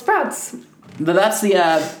 But that's the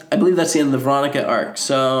I believe that's the end of the Veronica arc.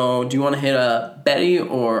 So do you want to hit Betty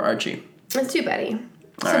or Archie? Let's do Betty.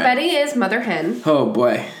 All right. Betty is Mother Hen. Oh,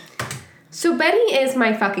 boy. So Betty is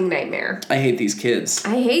my fucking nightmare. I hate these kids.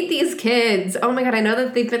 Oh my god, I know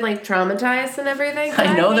that they've been like traumatized and everything.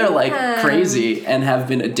 I know they're like crazy and have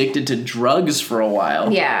been addicted to drugs for a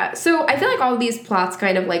while. Yeah, so I feel like all of these plots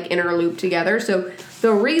kind of like interloop together. So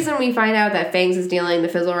the reason we find out that Fangs is dealing the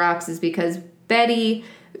Fizzle Rocks is because Betty...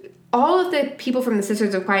 All of the people from the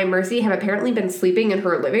Sisters of Quiet Mercy have apparently been sleeping in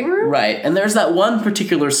her living room. Right, and there's that one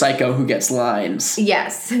particular psycho who gets lines.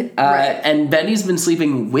 Yes, right. And Betty's been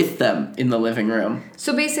sleeping with them in the living room.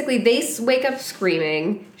 So basically, they wake up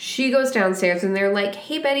screaming. She goes downstairs, and they're like,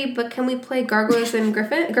 hey, Betty, but can we play Gargoyles and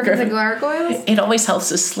Griffins and Gargoyles? It always helps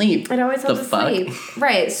us sleep. It always helps us sleep.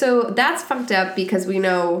 Right, so that's fucked up because we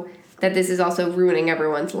know that this is also ruining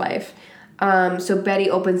everyone's life. So Betty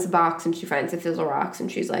opens the box and she finds the Fizzle Rocks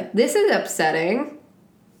and she's like, this is upsetting.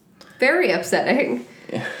 Very upsetting.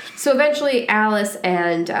 Yeah. So eventually Alice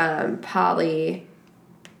and Polly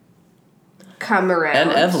come around.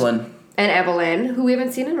 And Evelyn, who we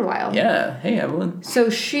haven't seen in a while. Yeah. Hey, Evelyn. So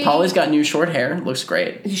Polly's got new short hair. Looks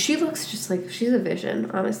great. She looks just like, she's a vision,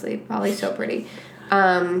 honestly. Polly's so pretty.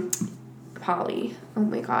 Polly. Oh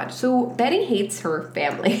my god. So Betty hates her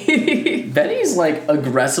family. Betty's like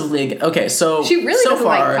aggressively... Okay, so... She really doesn't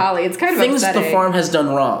like Polly. It's kind of things upsetting. the farm has done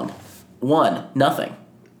wrong. 1, nothing.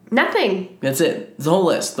 Nothing. That's it. The whole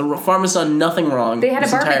list. The farm has done nothing wrong. They had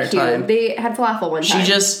this a barbecue. Entire time. They had falafel one time. She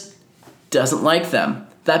just doesn't like them.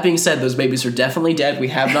 That being said, those babies are definitely dead. We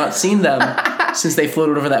have not seen them since they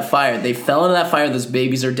floated over that fire. They fell into that fire. Those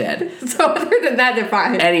babies are dead. So other than that, they're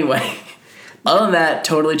fine. Anyway... Other than that,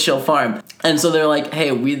 totally chill farm. And so they're like,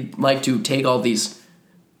 hey, we'd like to take all these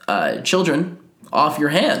children off your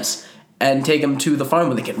hands and take them to the farm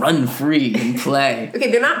where they can run free and play.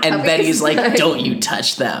 Okay, they're not puppies. And Betty's like, don't you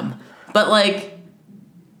touch them. But, like,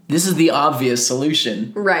 This is the obvious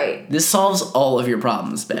solution. Right. This solves all of your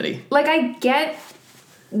problems, Betty. Like, I get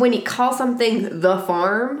when you call something the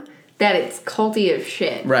farm, that it's culty as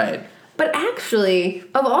shit. Right. But actually,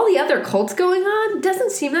 of all the other cults going on, it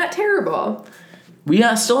doesn't seem that terrible. We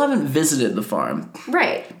still haven't visited the farm.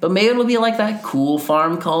 Right. But maybe it'll be like that cool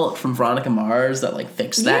farm cult from Veronica Mars that, like,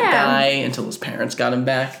 fixed that guy until his parents got him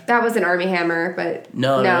back. That was an Army Hammer, but...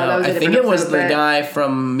 No. That was I think it was the guy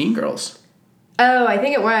from Mean Girls. Oh, I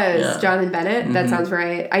think it was. Yeah. Jonathan Bennett? Mm-hmm. That sounds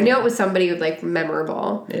right. I know it was somebody who, like,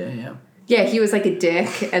 memorable. Yeah. Yeah, he was, like, a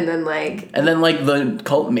dick, and then, like... And then, like, the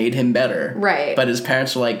cult made him better. Right. But his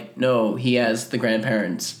parents were like, no, he has the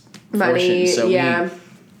grandparents' money, fortune, so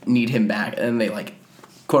we need him back. And they, like,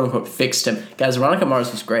 quote-unquote, fixed him. Guys, Veronica Mars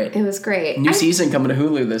was great. It was great. New season coming to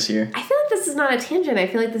Hulu this year. I feel like this is not a tangent. I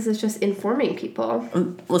feel like this is just informing people.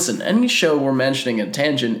 Listen, any show we're mentioning a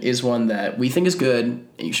tangent is one that we think is good, and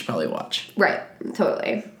you should probably watch. Right.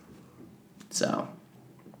 Totally. So,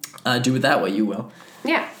 do with that what you will.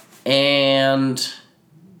 Yeah. And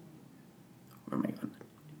where am I going?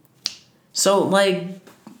 So, like,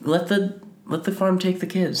 let the farm take the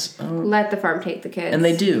kids. Let the farm take the kids. And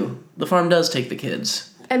they do. The farm does take the kids.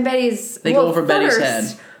 And Betty's... They go over Betty's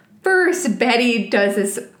head. First, Betty does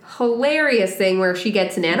this hilarious thing where she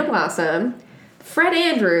gets Nana Blossom, Fred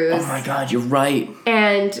Andrews... Oh my God, you're right.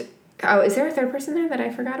 And... Oh, is there a third person there that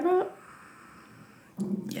I forgot about?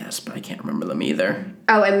 Yes, but I can't remember them either.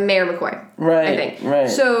 Oh, and Mayor McCoy. Right, I think. right.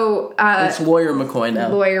 So... it's Lawyer McCoy now.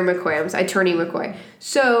 Lawyer McCoy. Attorney McCoy.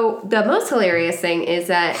 So, the most hilarious thing is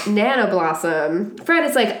that Nana Blossom... Fred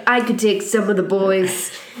is like, I could take some of the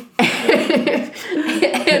boys...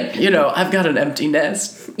 You know, I've got an empty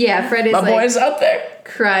nest. Yeah, Fred is My boy's out there.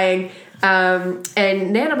 Crying.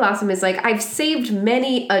 And Nana Blossom is like, I've saved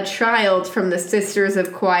many a child from the Sisters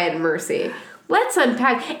of Quiet Mercy. Let's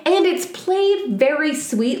unpack. And it's played very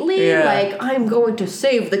sweetly. Yeah. Like, I'm going to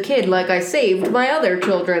save the kid like I saved my other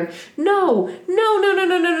children. No.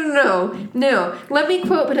 Let me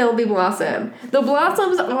quote Penelope Blossom. The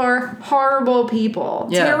Blossoms are horrible people.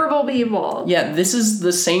 Yeah. Terrible people. Yeah, this is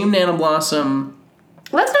the same Nana Blossom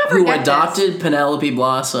Let's not forget who adopted Penelope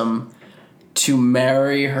Blossom to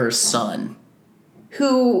marry her son.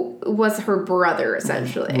 Who was her brother,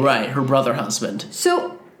 essentially. Right, her brother husband.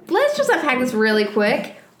 So, let's just unpack this really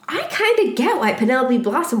quick. I kind of get why Penelope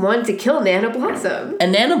Blossom wanted to kill Nana Blossom.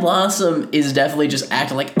 And Nana Blossom is definitely just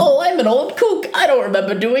acting like, oh, I'm an old kook. I don't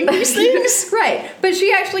remember doing these things. Right. But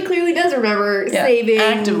she actually clearly does remember saving.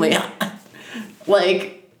 Actively.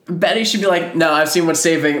 Like, Betty should be like, no, I've seen what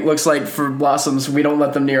saving looks like for Blossoms. We don't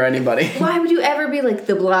let them near anybody. Why would you ever be like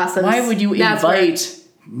the Blossoms? Why would you invite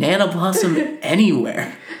Nana Blossom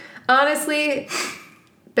anywhere? Honestly,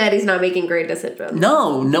 Betty's not making great decisions.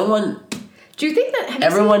 No one... Do you think that...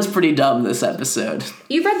 Everyone's pretty dumb this episode.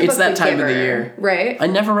 You've read the book It's that The time Giver, of the year. Right? I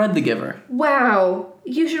never read The Giver. Wow.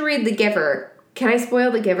 You should read The Giver. Can I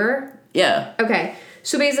spoil The Giver? Yeah. Okay.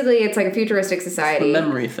 So basically, it's like a futuristic society. A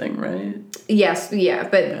memory thing, right? Yes, yeah.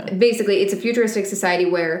 But basically, it's a futuristic society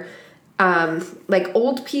where, like,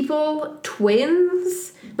 old people,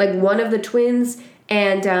 twins, like one of the twins,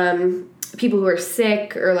 and people who are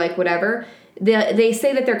sick or, like, whatever... They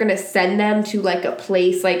say that they're going to send them to, like, a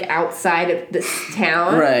place, like, outside of this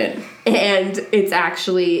town. Right. And it's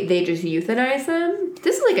actually, they just euthanize them.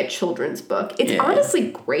 This is, like, a children's book. It's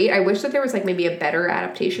honestly great. I wish that there was, like, maybe a better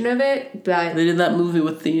adaptation of it, but... They did that movie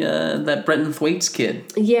with the, that Brenton Thwaites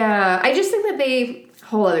kid. Yeah, I just think that they...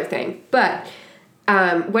 Whole other thing. But,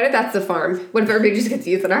 what if that's the farm? What if everybody just gets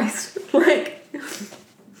euthanized? Like...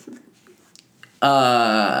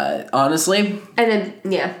 Honestly... And then,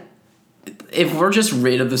 yeah... If we're just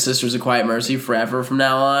rid of the Sisters of Quiet Mercy forever from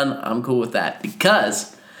now on, I'm cool with that.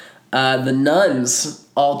 Because the nuns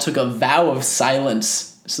all took a vow of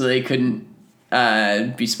silence so they couldn't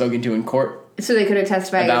be spoken to in court. So they couldn't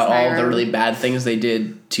testify about against all the really bad things they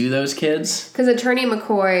did to those kids. Because Attorney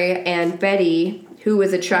McCoy and Betty, who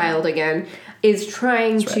was a child again, is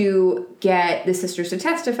trying to get the sisters to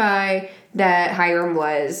testify that Hiram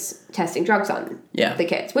was testing drugs on the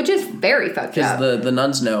kids, which is very fucked up. Because the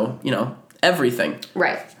nuns know, everything.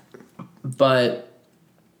 Right. But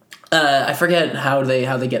I forget how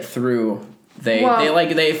they get through. They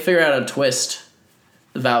figure out a twist.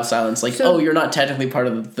 The vow of silence, you're not technically part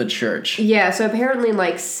of the church. Yeah, so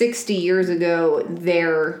apparently, 60 years ago,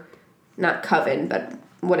 their not coven, but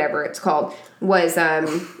whatever it's called, was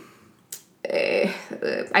I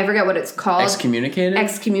forget what it's called. Excommunicated,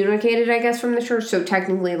 I guess, from the church. So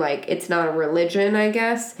technically, it's not a religion, I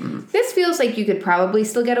guess. Mm. This feels like you could probably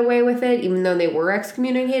still get away with it, even though they were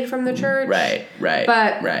excommunicated from the church. Right.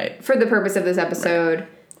 But for the purpose of this episode,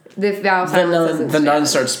 The vow of silence doesn't the nun stand.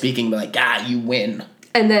 starts speaking, like, you win.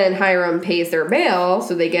 And then Hiram pays their bail,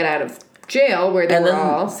 so they get out of jail where they were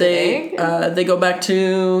all sitting. They go back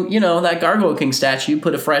to, that Gargoyle King statue,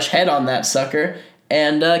 put a fresh head on that sucker,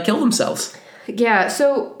 and kill themselves. Yeah,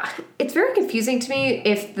 so it's very confusing to me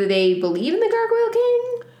if they believe in the Gargoyle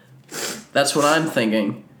King. That's what I'm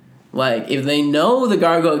thinking. Like, if they know the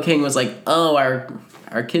Gargoyle King was like, oh,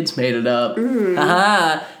 our kids made it up,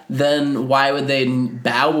 then why would they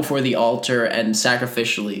bow before the altar and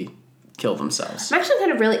sacrificially kill themselves? I'm actually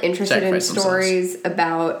kind of really interested in stories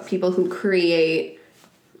about people who create,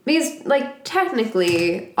 because, like,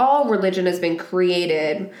 technically, all religion has been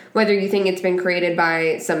created, whether you think it's been created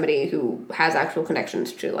by somebody who has actual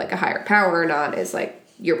connections to, like, a higher power or not is, like,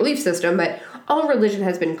 your belief system, but all religion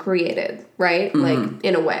has been created, right? Like,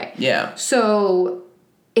 in a way. Yeah. So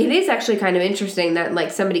it is actually kind of interesting that,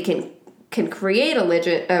 like, somebody can create a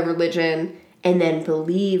religion and then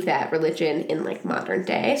believe that religion in, like, modern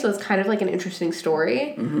day. So it's kind of like an interesting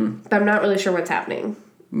story, but I'm not really sure what's happening.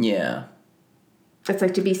 Yeah. It's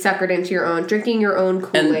like to be suckered into your own, drinking your own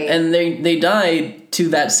Kool-Aid. And they died to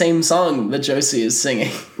that same song that Josie is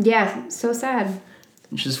singing. Yeah, so sad.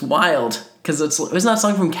 Which is wild, because isn't that a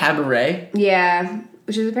song from Cabaret? Yeah,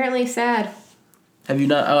 which is apparently sad. Have you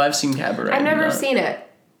not? Oh, I've seen Cabaret. I've never seen it.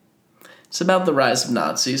 It's about the rise of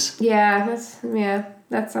Nazis. Yeah,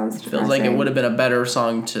 that sounds depressing. Feels like it would have been a better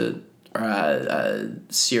song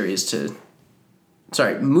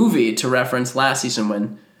movie to reference last season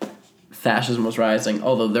when fascism was rising.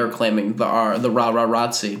 Although they're claiming the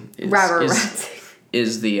rah-rah-Razi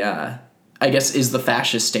is the I guess is the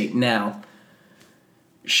fascist state now.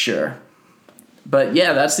 Sure, but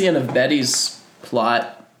yeah, that's the end of Betty's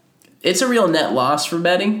plot. It's a real net loss for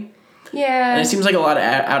Betty. Yeah. And it seems like a lot of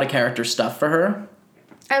out of character stuff for her.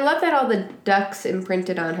 I love that all the ducks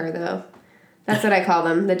imprinted on her, though. That's what I call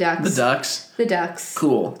them, the ducks. The ducks? The ducks.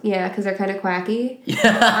 Cool. Yeah, because they're kind of quacky.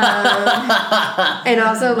 Yeah. And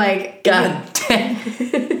also, like... God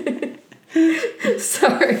damn.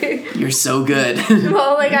 Sorry. You're so good.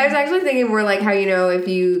 Well, like, I was actually thinking more like how, if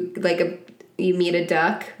you, like, you meet a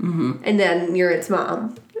duck, and then you're its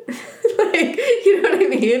mom. Like, you know what I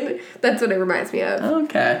mean? That's what it reminds me of.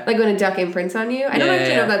 Okay. Like when a duck imprints on you. I don't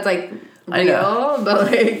actually know if that's, like, real,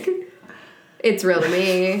 but, like, it's real to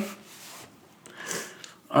me.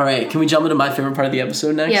 All right, can we jump into my favorite part of the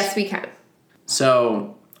episode next? Yes, we can.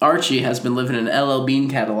 So, Archie has been living in an LL Bean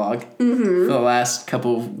catalog for the last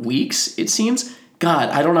couple of weeks, it seems. God,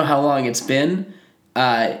 I don't know how long it's been.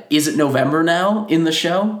 Is it November now in the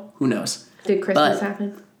show? Who knows? Did Christmas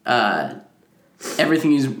happen?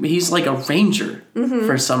 Everything he's like a ranger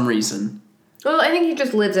for some reason. Well, I think he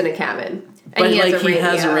just lives in a cabin. And But he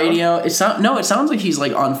has a radio. It sounds like he's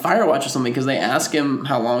like on Firewatch or something because they ask him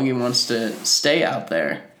how long he wants to stay out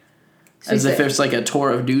there, So as if it's like a tour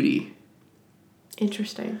of duty.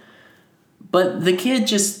 Interesting. But the kid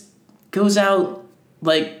just goes out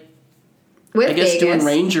like With I guess Vegas. doing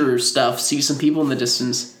ranger stuff, sees some people in the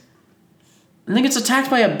distance, and then gets attacked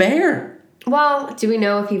by a bear. Well, do we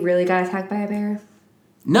know if he really got attacked by a bear?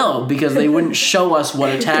 No, because they wouldn't show us what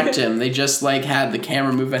attacked him. They just like had the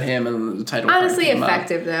camera move at him and the title. Honestly, came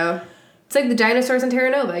effective though. It's like the dinosaurs in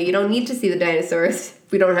Terra Nova. You don't need to see the dinosaurs.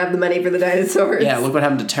 We don't have the money for the dinosaurs. Yeah, look what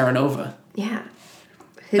happened to Terra Nova. Yeah.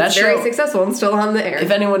 It's very successful and still on the air.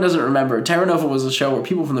 If anyone doesn't remember, Terra Nova was a show where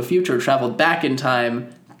people from the future traveled back in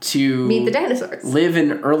time to meet the dinosaurs. Live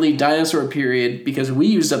in early dinosaur period because we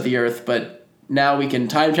used up the Earth, but now we can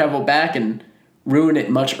time travel back and ruin it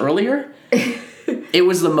much earlier. It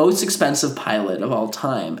was the most expensive pilot of all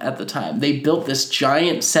time at the time. They built this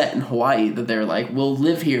giant set in Hawaii that they're like, we'll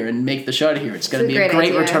live here and make the show here. It's going to be a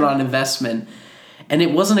great return on investment. And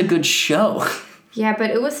it wasn't a good show. Yeah, but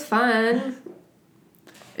it was fun.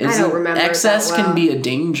 I don't remember excess that well. Can be a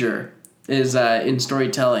danger is in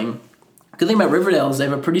storytelling. Good thing about Riverdale is they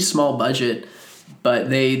have a pretty small budget, but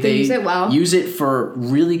they use it well. Use it for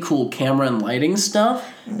really cool camera and lighting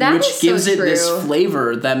stuff, That which gives so it true. this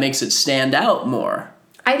flavor that makes it stand out more.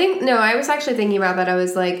 I was actually thinking about that. I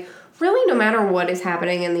was like, really, no matter what is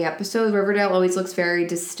happening in the episode, Riverdale always looks very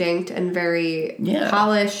distinct and very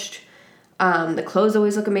polished. The clothes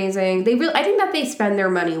always look amazing. I think that they spend their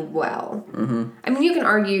money well. Mm-hmm. I mean, you can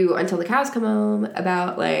argue until the cows come home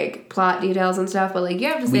about like plot details and stuff, but like you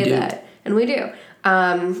have to say that, and we do.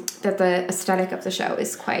 That the aesthetic of the show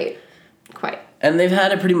is quite. And they've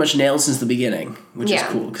had it pretty much nailed since the beginning, which is Yeah.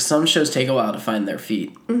 cool because some shows take a while to find their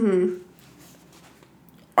feet. Mm-hmm.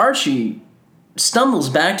 Archie stumbles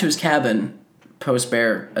back to his cabin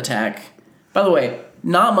post-bear attack. By the way,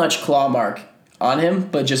 not much claw mark on him,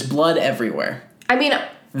 but just blood everywhere. I mean,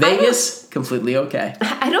 Vegas, completely okay.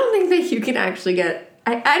 I don't think that you can actually get...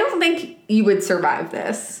 I don't think you would survive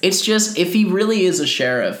this. It's just, if he really is a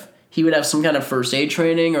sheriff, he would have some kind of first aid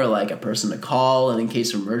training or, like, a person to call and in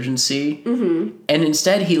case of emergency. Mm-hmm. And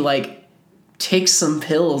instead, he, like, takes some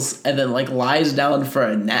pills and then, like, lies down for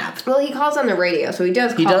a nap. Well, he calls on the radio, so he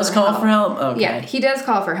does call for help? Okay. Yeah, he does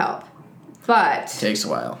call for help. But... Takes a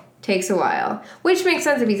while. Which makes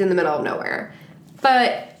sense if he's in the middle of nowhere.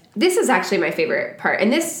 But... This is actually my favorite part,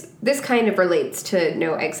 and this kind of relates to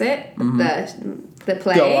No Exit, the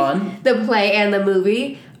play, Go on. The play and the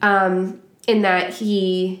movie, in that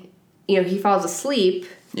he falls asleep.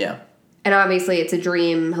 Yeah. And obviously it's a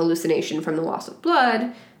dream hallucination from the loss of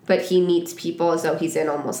blood, but he meets people as though he's in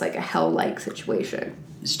almost like a hell-like situation.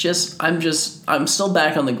 It's just, I'm still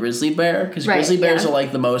back on the grizzly bear, because grizzly bears are,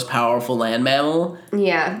 like, the most powerful land mammal.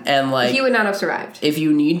 Yeah. And, like... He would not have survived. If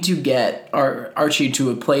you need to get Archie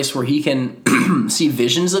to a place where he can see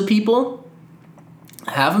visions of people,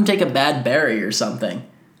 have him take a bad berry or something.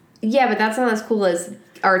 Yeah, but that's not as cool as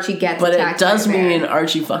Archie gets attacked by a bear. But it does mean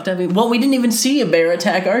Archie fucked up. Well, we didn't even see a bear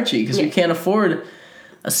attack Archie, because we can't afford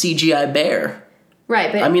a CGI bear.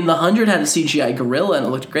 Right, but... I mean, the 100 had a CGI gorilla, and it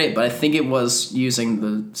looked great, but I think it was using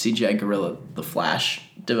the CGI gorilla the Flash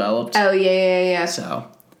developed. Oh, yeah. So,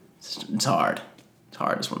 it's hard. It's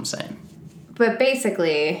hard is what I'm saying. But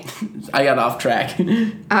basically... I got off track.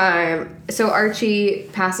 So Archie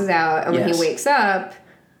passes out, and when he wakes up,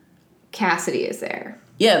 Cassidy is there.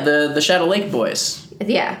 Yeah, the Shadow Lake boys.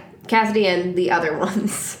 Yeah, Cassidy and the other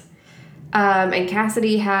ones. And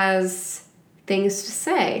Cassidy has... things to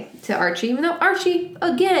say to Archie, even though Archie,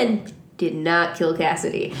 again, did not kill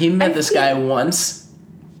Cassidy. He met this guy once,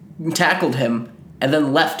 tackled him, and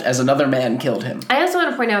then left as another man killed him. I also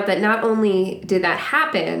want to point out that not only did that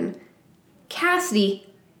happen, Cassidy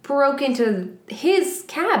broke into his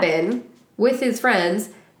cabin with his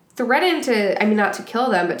friends, threatened to, not to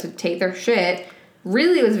kill them, but to take their shit.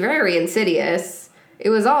 Really was very insidious.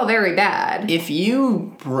 It was all very bad. If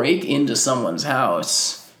you break into someone's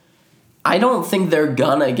house... I don't think they're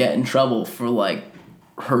gonna get in trouble for, like,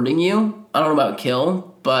 hurting you. I don't know about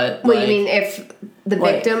kill, but... What, you mean if the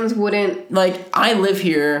victims wouldn't... Like, I live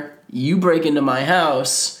here, you break into my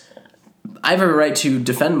house, I have a right to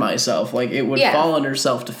defend myself. Like, it would fall under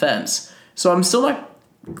self-defense. So I'm still not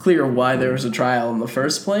clear why there was a trial in the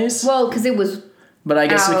first place. Well, because it was... But I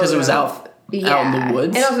guess because it was out in the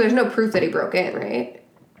woods. And also, there's no proof that he broke in, right?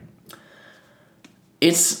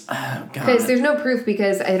 It's, oh God. Because there's no proof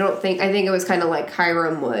because I think it was kind of like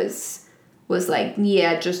Hiram was like,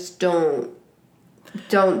 yeah, just don't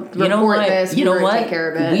report this. You know what? Take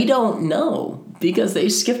care of it. We don't know because they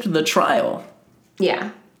skipped the trial. Yeah.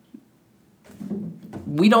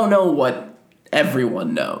 We don't know what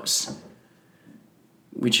everyone knows,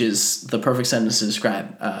 which is the perfect sentence to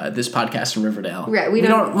describe this podcast in Riverdale. Right. We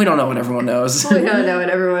don't know what everyone knows. We don't know what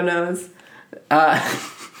everyone knows.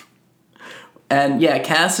 And yeah,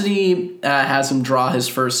 Cassidy has him draw his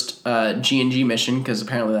first G&G mission, because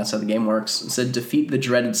apparently that's how the game works. It said, defeat the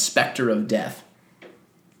dreaded specter of death.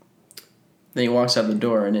 Then he walks out the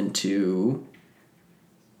door and into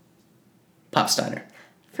Pop Steiner.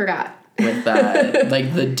 Forgot. With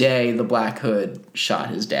like the day the Black Hood shot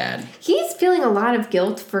his dad. He's feeling a lot of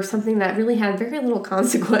guilt for something that really had very little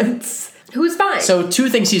consequence. Who's fine. So 2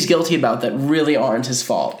 things he's guilty about that really aren't his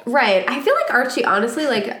fault. Right. I feel like Archie, honestly,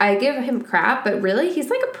 like, I give him crap, but really, he's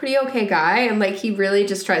like a pretty okay guy, and like, he really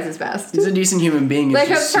just tries his best. He's a decent human being.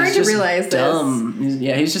 I'm starting to realize dumb.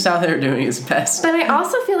 this. He's just out there doing his best. But I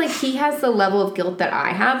also feel like he has the level of guilt that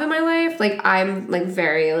I have in my life. Like, I'm like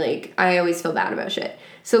very, like, I always feel bad about shit.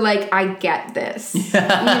 So, like, I get this, you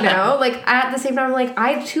know? Like, at the same time, like,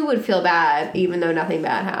 I, too, would feel bad, even though nothing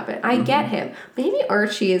bad happened. I get him. Maybe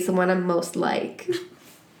Archie is the one I'm most like.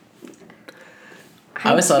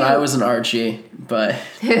 I always thought I was an Archie, but...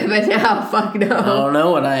 but now, fuck no. I don't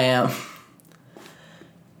know what I am.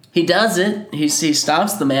 He does it. He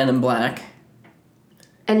stops the man in black.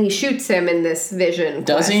 And he shoots him in this vision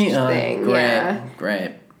does he? thing. Great, yeah.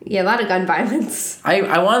 Great. Yeah, a lot of gun violence.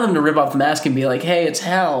 I wanted them to rip off the mask and be like, hey, it's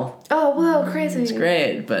Hal. Oh, whoa, crazy. It's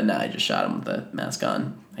great. But no, I just shot him with the mask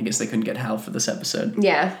on. I guess they couldn't get Hal for this episode.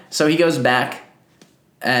 Yeah. So he goes back,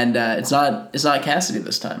 and it's not Cassidy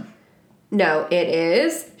this time. No, it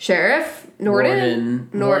is Sheriff Norden.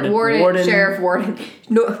 Warden. Sheriff Warden.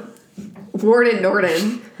 Warden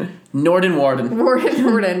Norden. Warden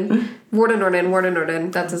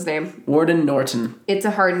Norden. That's his name. Warden Norton. It's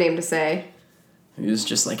a hard name to say. He was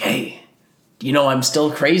just like, hey, do you know I'm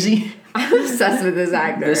still crazy? I'm obsessed with this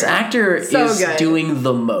actor. This actor So is good. doing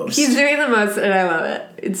the most. He's doing the most, and I love it.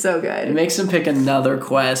 It's so good. It makes him pick another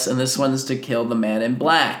quest, and this one's to kill the man in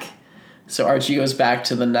black. So Archie goes back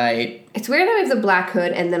to the night. It's weird that we have the Black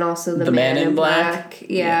Hood and then also the man in black.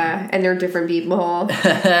 Yeah, and they're different people.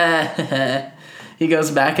 He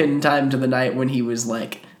goes back in time to the night when he was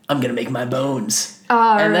like, I'm gonna make my bones. Oh,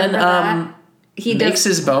 I and then remember that. He makes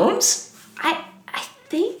his bones? I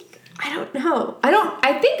think, I don't know.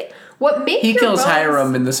 I think what make He your kills bones,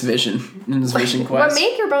 Hiram in this vision quest. What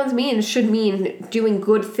make your bones mean should mean doing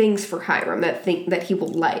good things for Hiram that he will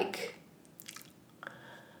like.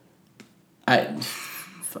 I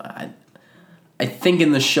think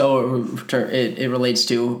in the show it relates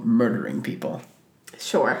to murdering people.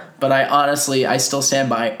 Sure. But I still stand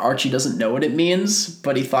by Archie doesn't know what it means,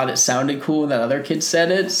 but he thought it sounded cool that other kids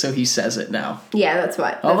said it, so he says it now. Yeah, that's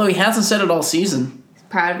what. Although he hasn't said it all season.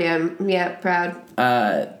 Proud of him. Yeah, proud.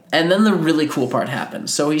 And then the really cool part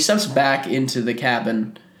happens. So he steps back into the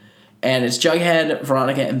cabin, and it's Jughead,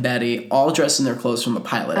 Veronica, and Betty all dressed in their clothes from the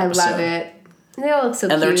pilot episode. I love it. They all look so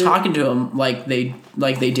cute. And they're talking to him like they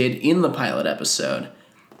did in the pilot episode.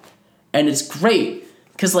 And it's great.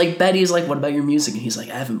 Because, like, Betty's like, what about your music? And he's like,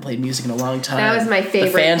 I haven't played music in a long time. That was my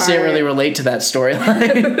favorite The fans didn't really relate to that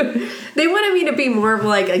storyline. They wanted me to be more of,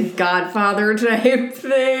 like, a Godfather type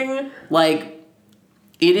thing. Like,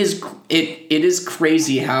 it is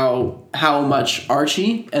crazy how much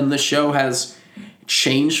Archie and the show has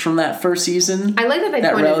changed from that first season. I like that they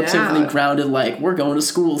that pointed relatively it out. grounded, like, we're going to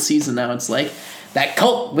school season now. It's like, that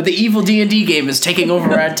cult with the evil D&D game is taking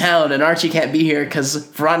over our town, and Archie can't be here because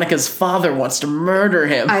Veronica's father wants to murder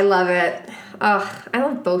him. I love it. Oh, I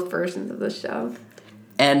love both versions of the show.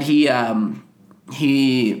 And he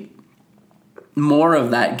more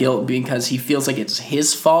of that guilt because he feels like it's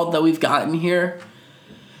his fault that we've gotten here.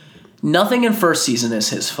 Nothing in first season is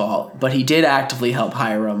his fault, but he did actively help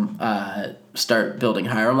Hiram start building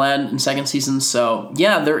Hiram Land in second season. So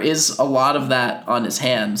yeah, there is a lot of that on his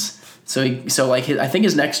hands. I think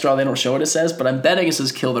his next straw, they don't show what it says, but I'm betting it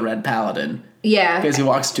says kill the Red Paladin. Yeah. Because he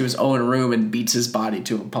walks to his own room and beats his body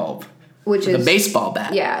to a pulp. With a baseball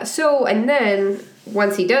bat. Yeah. So, and then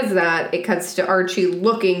once he does that, it cuts to Archie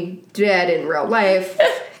looking dead in real life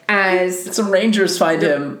as... Some rangers find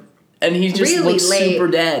him, and he just really looks super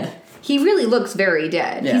dead. He really looks very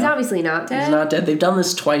dead. Yeah. He's obviously not dead. He's not dead. They've done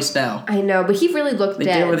this twice now. I know, but he really looked dead.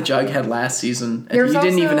 dead. They did it with Jughead last season, and There's he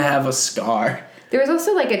didn't also, even have a scar. There was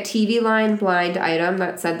also, like, a TV line blind item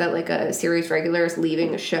that said that, like, a series regular is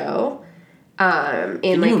leaving a show. Can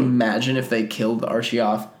you imagine if they killed Archie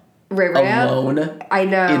off Riverdale? alone? I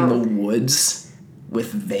know. In the woods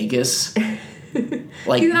with Vegas?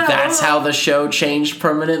 Like, He's not that's alone. how the show changed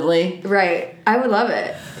permanently? Right. I would love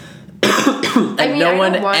it. And no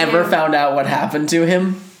one ever found out what happened to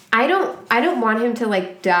him? I don't want him to,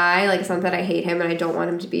 like, die. Like, it's not that I hate him and I don't want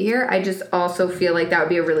him to be here. I just also feel like that would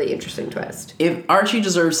be a really interesting twist. If Archie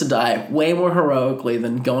deserves to die way more heroically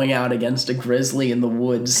than going out against a grizzly in the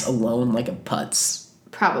woods alone like a putz.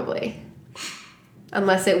 Probably.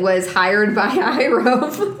 Unless it was hired by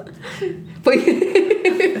Hiram. But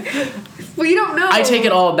you don't know. I take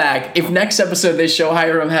it all back. If next episode they show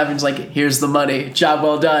Hiram having, like, here's the money, job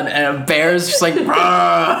well done, and a bear's just like,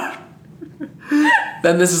 rah,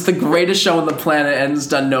 then this is the greatest show on the planet and it's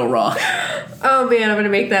done no wrong. Oh man, I'm gonna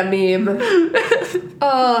make that meme.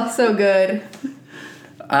 Oh, so good.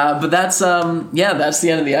 But that's the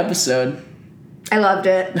end of the episode. I loved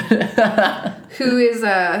it. Who is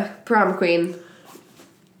prom queen?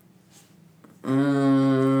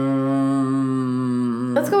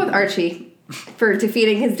 Let's go with Archie for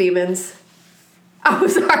defeating his demons. Oh,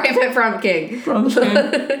 sorry, I meant prom king. Prom king.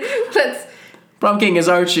 Prom king is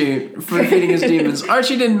Archie for defeating his demons.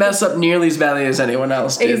 Archie didn't mess up nearly as badly as anyone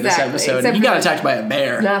else did this episode. He got attacked by a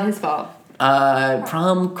bear. Not his fault.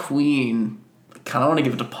 Prom queen. Kind of want to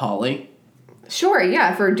give it to Polly. Sure,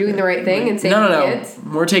 yeah, for doing the right thing and saving kids.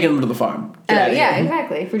 No. We're taking them to the farm. Yeah,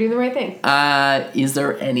 exactly, for doing the right thing. Is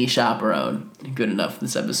there any chaperone good enough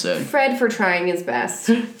this episode? Fred for trying his best.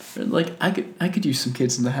 Like, I could use some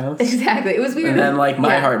kids in the house. Exactly, it was weird. And then, like,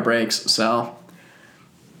 my heart breaks, so...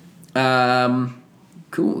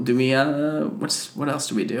 cool. Do we, what else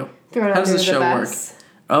do we do? How does this show work?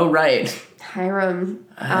 Oh, right. Hiram.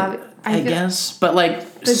 I guess. But, like,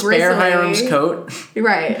 spare Hiram's coat.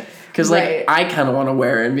 Right. Because, like, I kind of want to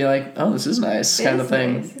wear it and be like, oh, this is nice, kind of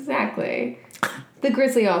thing. Nice. Exactly. The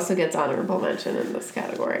Grizzly also gets honorable mention in this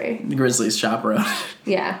category. The Grizzly's chaperone.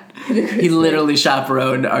 Yeah. He literally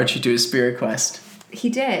chaperoned Archie to his spirit quest. He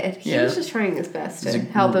did. He was just trying his best to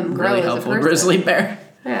help him grow really as a helpful person. grizzly bear.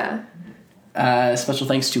 Yeah. Special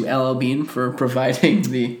thanks to LL Bean for providing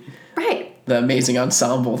the the amazing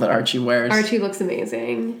ensemble that Archie wears. Archie looks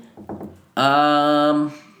amazing.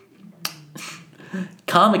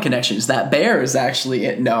 Comic connections. That bear is actually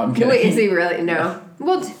it. No, I'm kidding. Wait, is he really? No.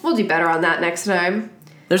 We'll do better on that next time.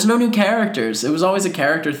 There's no new characters. It was always a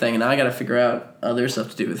character thing, and now I gotta figure out other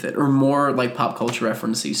stuff to do with it. Or more, like, pop culture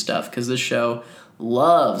reference-y stuff, because this show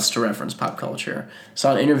loves to reference pop culture.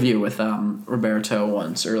 Saw an interview with Roberto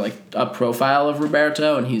once, or, like, a profile of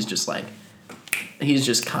Roberto, and he's just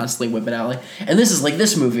constantly whipping out, like, and this is like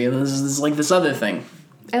this movie, and this is like this other thing.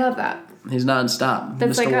 I love that. He's nonstop.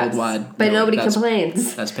 That's Mr. like us. Worldwide. But No, nobody that's-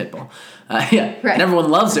 complains. That's Pitbull. Yeah. Right. And everyone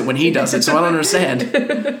loves it when he does it, so I don't understand.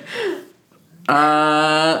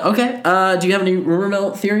 Okay. Do you have any rumor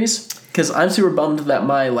mill theories? Because I'm super bummed that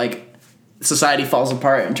my, like, society falls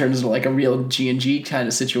apart and turns into, like, a real G&G kind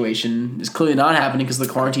of situation is clearly not happening because the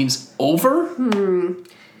quarantine's over.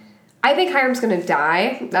 I think Hiram's gonna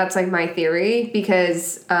die. That's, like, my theory,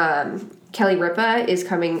 because Kelly Ripa is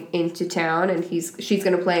coming into town, and she's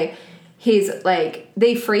gonna play his, like,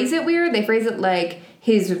 they phrase it weird. They phrase it like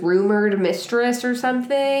his rumored mistress or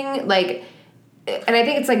something. Like, and I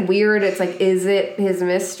think it's, like, weird. It's like, is it his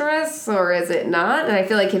mistress or is it not? And I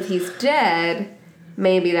feel like if he's dead,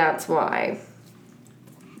 maybe that's why.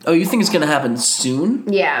 Oh, you think it's going to happen soon?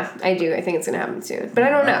 Yeah, I do. I think it's gonna happen soon. But I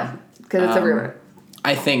don't know, because it's a rumor.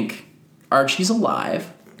 I think Archie's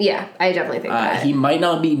alive. Yeah, I definitely think that. He might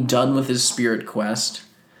not be done with his spirit quest.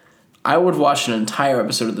 I would have watched an entire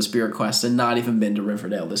episode of the Spirit Quest and not even been to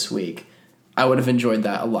Riverdale this week. I would have enjoyed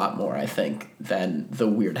that a lot more, I think, than the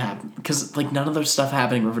weird happen. Because, like, none of the stuff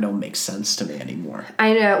happening in Riverdale makes sense to me anymore.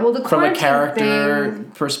 I know. Well, the From a quarantine character thing,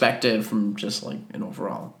 perspective, from just, like, an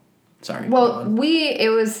overall. Sorry. well, it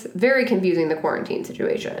was very confusing, the quarantine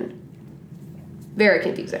situation. Very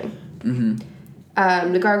confusing.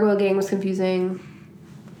 Mm-hmm. The Gargoyle Gang was confusing.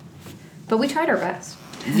 But we tried our best.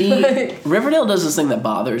 Riverdale does this thing that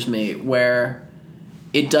bothers me, where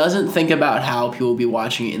it doesn't think about how people will be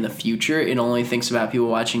watching it in the future. It only thinks about people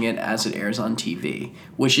watching it as it airs on TV.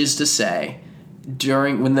 Which is to say,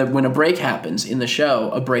 when a break happens in the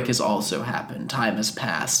show, a break has also happened. Time has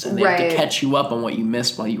passed, and they have to catch you up on what you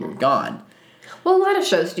missed while you were gone. Well, a lot of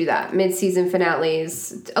shows do that. Mid-season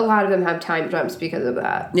finales, a lot of them have time jumps because of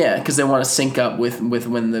that. Yeah, because they want to sync up with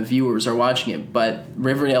when the viewers are watching it. But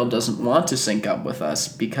Riverdale doesn't want to sync up with us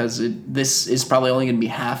because this is probably only going to be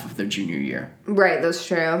half of their junior year. Right, that's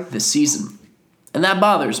true. This season. And that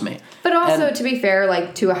bothers me. But also, to be fair,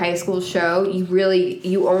 like, to a high school show,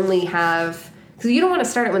 you only have... Because you don't want to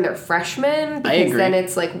start it when they're freshmen, because then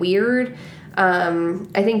it's, like, weird. I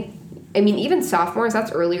mean, even sophomores,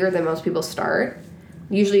 that's earlier than most people start.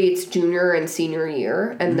 Usually it's junior and senior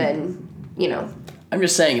year, and then, you know. I'm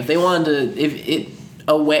just saying, if they wanted to...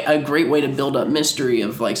 A great way to build up mystery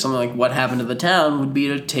of, like, something like what happened to the town would be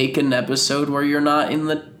to take an episode where you're not in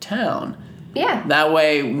the town. Yeah. That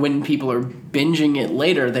way, when people are binging it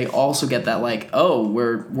later, they also get that, like, oh,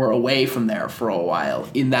 we're away from there for a while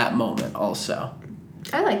in that moment also.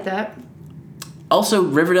 I like that. Also,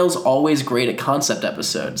 Riverdale's always great at concept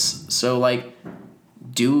episodes. So, like,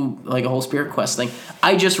 do, like, a whole Spirit Quest thing.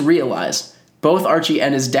 I just realized both Archie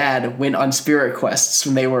and his dad went on Spirit Quests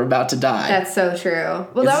when they were about to die. That's so true.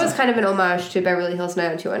 Well, that was kind of an homage to Beverly Hills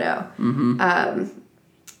 90210. Mm-hmm.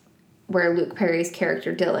 Where Luke Perry's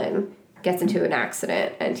character, Dylan, gets into an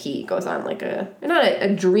accident and he goes on, like,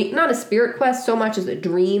 not a Spirit Quest so much as a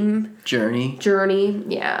dream. Journey,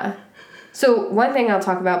 yeah. So one thing I'll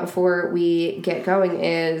talk about before we get going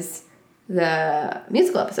is the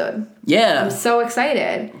musical episode. Yeah. I'm so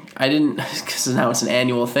excited. I didn't, because now it's an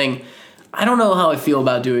annual thing. I don't know how I feel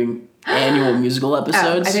about doing annual musical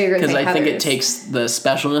episodes. Because I think it takes the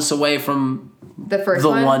specialness away from the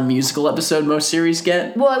one musical episode most series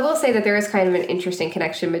get. Well, I will say that there is kind of an interesting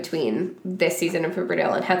connection between this season of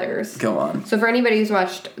Riverdale and Heathers. Go on. So for anybody who's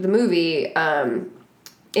watched the movie, in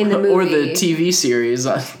the movie... Or the TV series.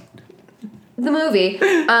 The movie.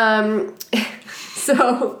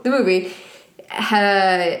 So, the movie.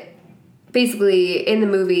 Basically, in the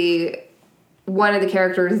movie, one of the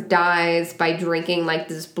characters dies by drinking, like,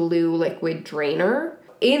 this blue liquid drainer.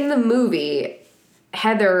 In the movie,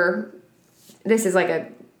 Heather... This is, like, a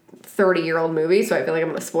 30-year-old movie, so I feel like I'm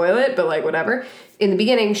going to spoil it, but, like, whatever. In the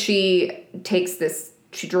beginning, she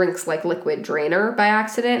drinks, like, liquid drainer by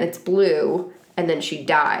accident. It's blue, and then she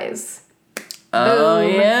dies. Oh,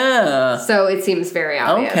 yeah. So it seems very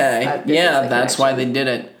obvious. Okay. Yeah, that's why they did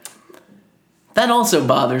it. That also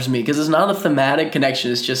bothers me, because it's not a thematic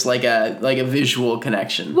connection, it's just like a visual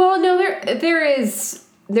connection. Well, no, there is,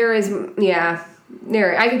 yeah.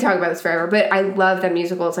 I can talk about this forever, but I love that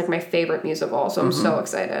musical. It's like my favorite musical, so I'm so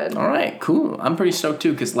excited. All right, cool. I'm pretty stoked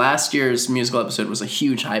too, because last year's musical episode was a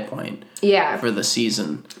huge high point for the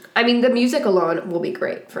season. I mean, the music alone will be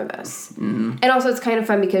great for this. Mm-hmm. And also it's kind of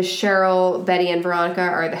fun because Cheryl, Betty, and Veronica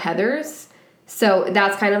are the Heathers. So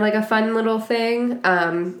that's kind of like a fun little thing.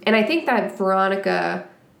 And I think that Veronica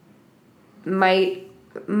might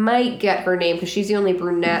get her name because she's the only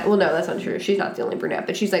brunette. Well, no, that's not true. She's not the only brunette,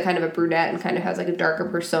 but she's like kind of a brunette and kind of has like a darker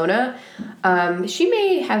persona. She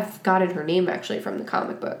may have gotten her name actually from the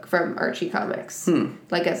comic book, from Archie Comics.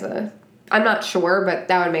 Like I'm not sure, but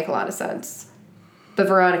that would make a lot of sense. But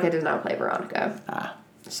Veronica does not play Veronica.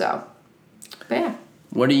 So, but yeah.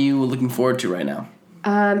 What are you looking forward to right now?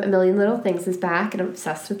 A Million Little Things is back, and I'm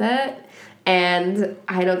obsessed with it. And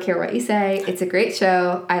I don't care what you say. It's a great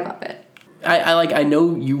show. I love it. I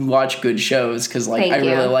know you watch good shows because Thank you.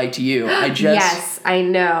 really liked you. Yes, I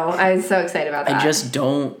know. I'm so excited about that.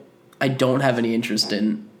 I don't have any interest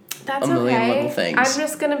in That's A Million okay. Little Things. I'm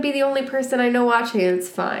just going to be the only person I know watching it. It's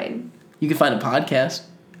fine. You can find a podcast.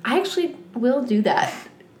 I actually will do that.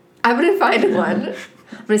 I'm going to find one.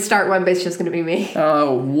 I'm going to start one, but it's just going to be me.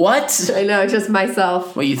 Oh, what? I know, just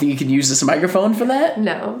myself. Well, you think you can use this microphone for that?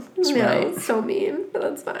 No. That's right. It's so mean, but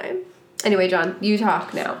that's fine. Anyway, John, you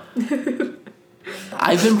talk now.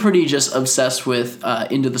 I've been pretty just obsessed with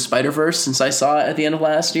Into the Spider-Verse since I saw it at the end of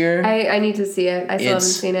last year. I need to see it. I still haven't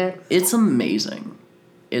seen it. It's amazing.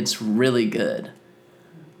 It's really good.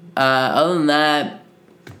 Other than that,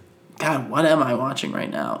 God, what am I watching right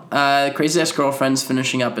now? Crazy Ex-Girlfriend's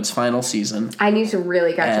finishing up its final season. I need to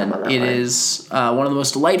really catch up on that it one. is one of the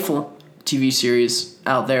most delightful TV series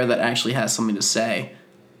out there that actually has something to say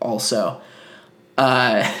also.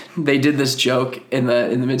 They did this joke in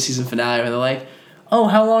the mid-season finale where they're like, oh,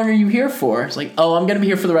 how long are you here for? It's like, oh, I'm going to be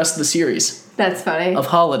here for the rest of the series. That's funny. Of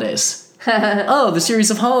holidays. Oh, the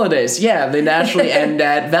series of holidays. Yeah, they naturally end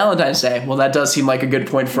at Valentine's Day. Well, that does seem like a good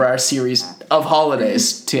point for our series of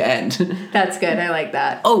holidays to end. That's good. I like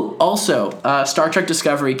that. Oh, also, Star Trek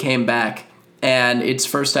Discovery came back, and its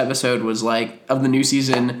first episode was like, of the new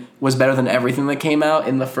season, was better than everything that came out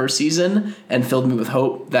in the first season, and filled me with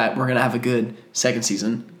hope that we're going to have a good second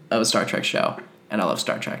season of a Star Trek show. And I love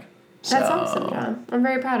Star Trek. That's awesome, John. I'm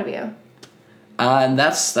very proud of you. And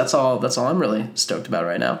that's all I'm really stoked about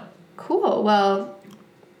right now. Cool. Well,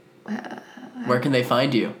 where can they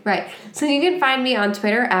find you? Right. So you can find me on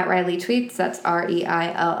Twitter at Riley Tweets. That's REILLY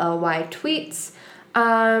Tweets.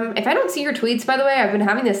 If I don't see your tweets, by the way, I've been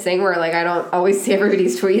having this thing where like I don't always see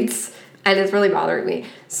everybody's tweets, and it's really bothering me.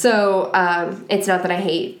 So it's not that I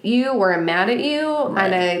hate you or I'm mad at you,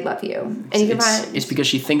 and I love you. And you can find it's because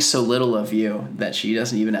she thinks so little of you that she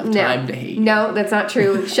doesn't even have time to hate you. No, that's not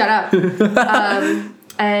true. Shut up.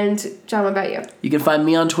 And John, what about you? You can find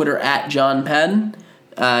me on Twitter at John Penn.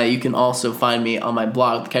 You can also find me on my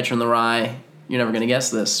blog, The Catcher in the Rye. You're never going to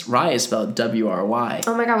guess this. Rye is spelled W-R-Y.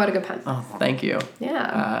 Oh my God, what a good pun. Oh, thank you.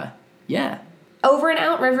 Yeah. Yeah. Over and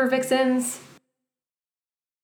out, River Vixens.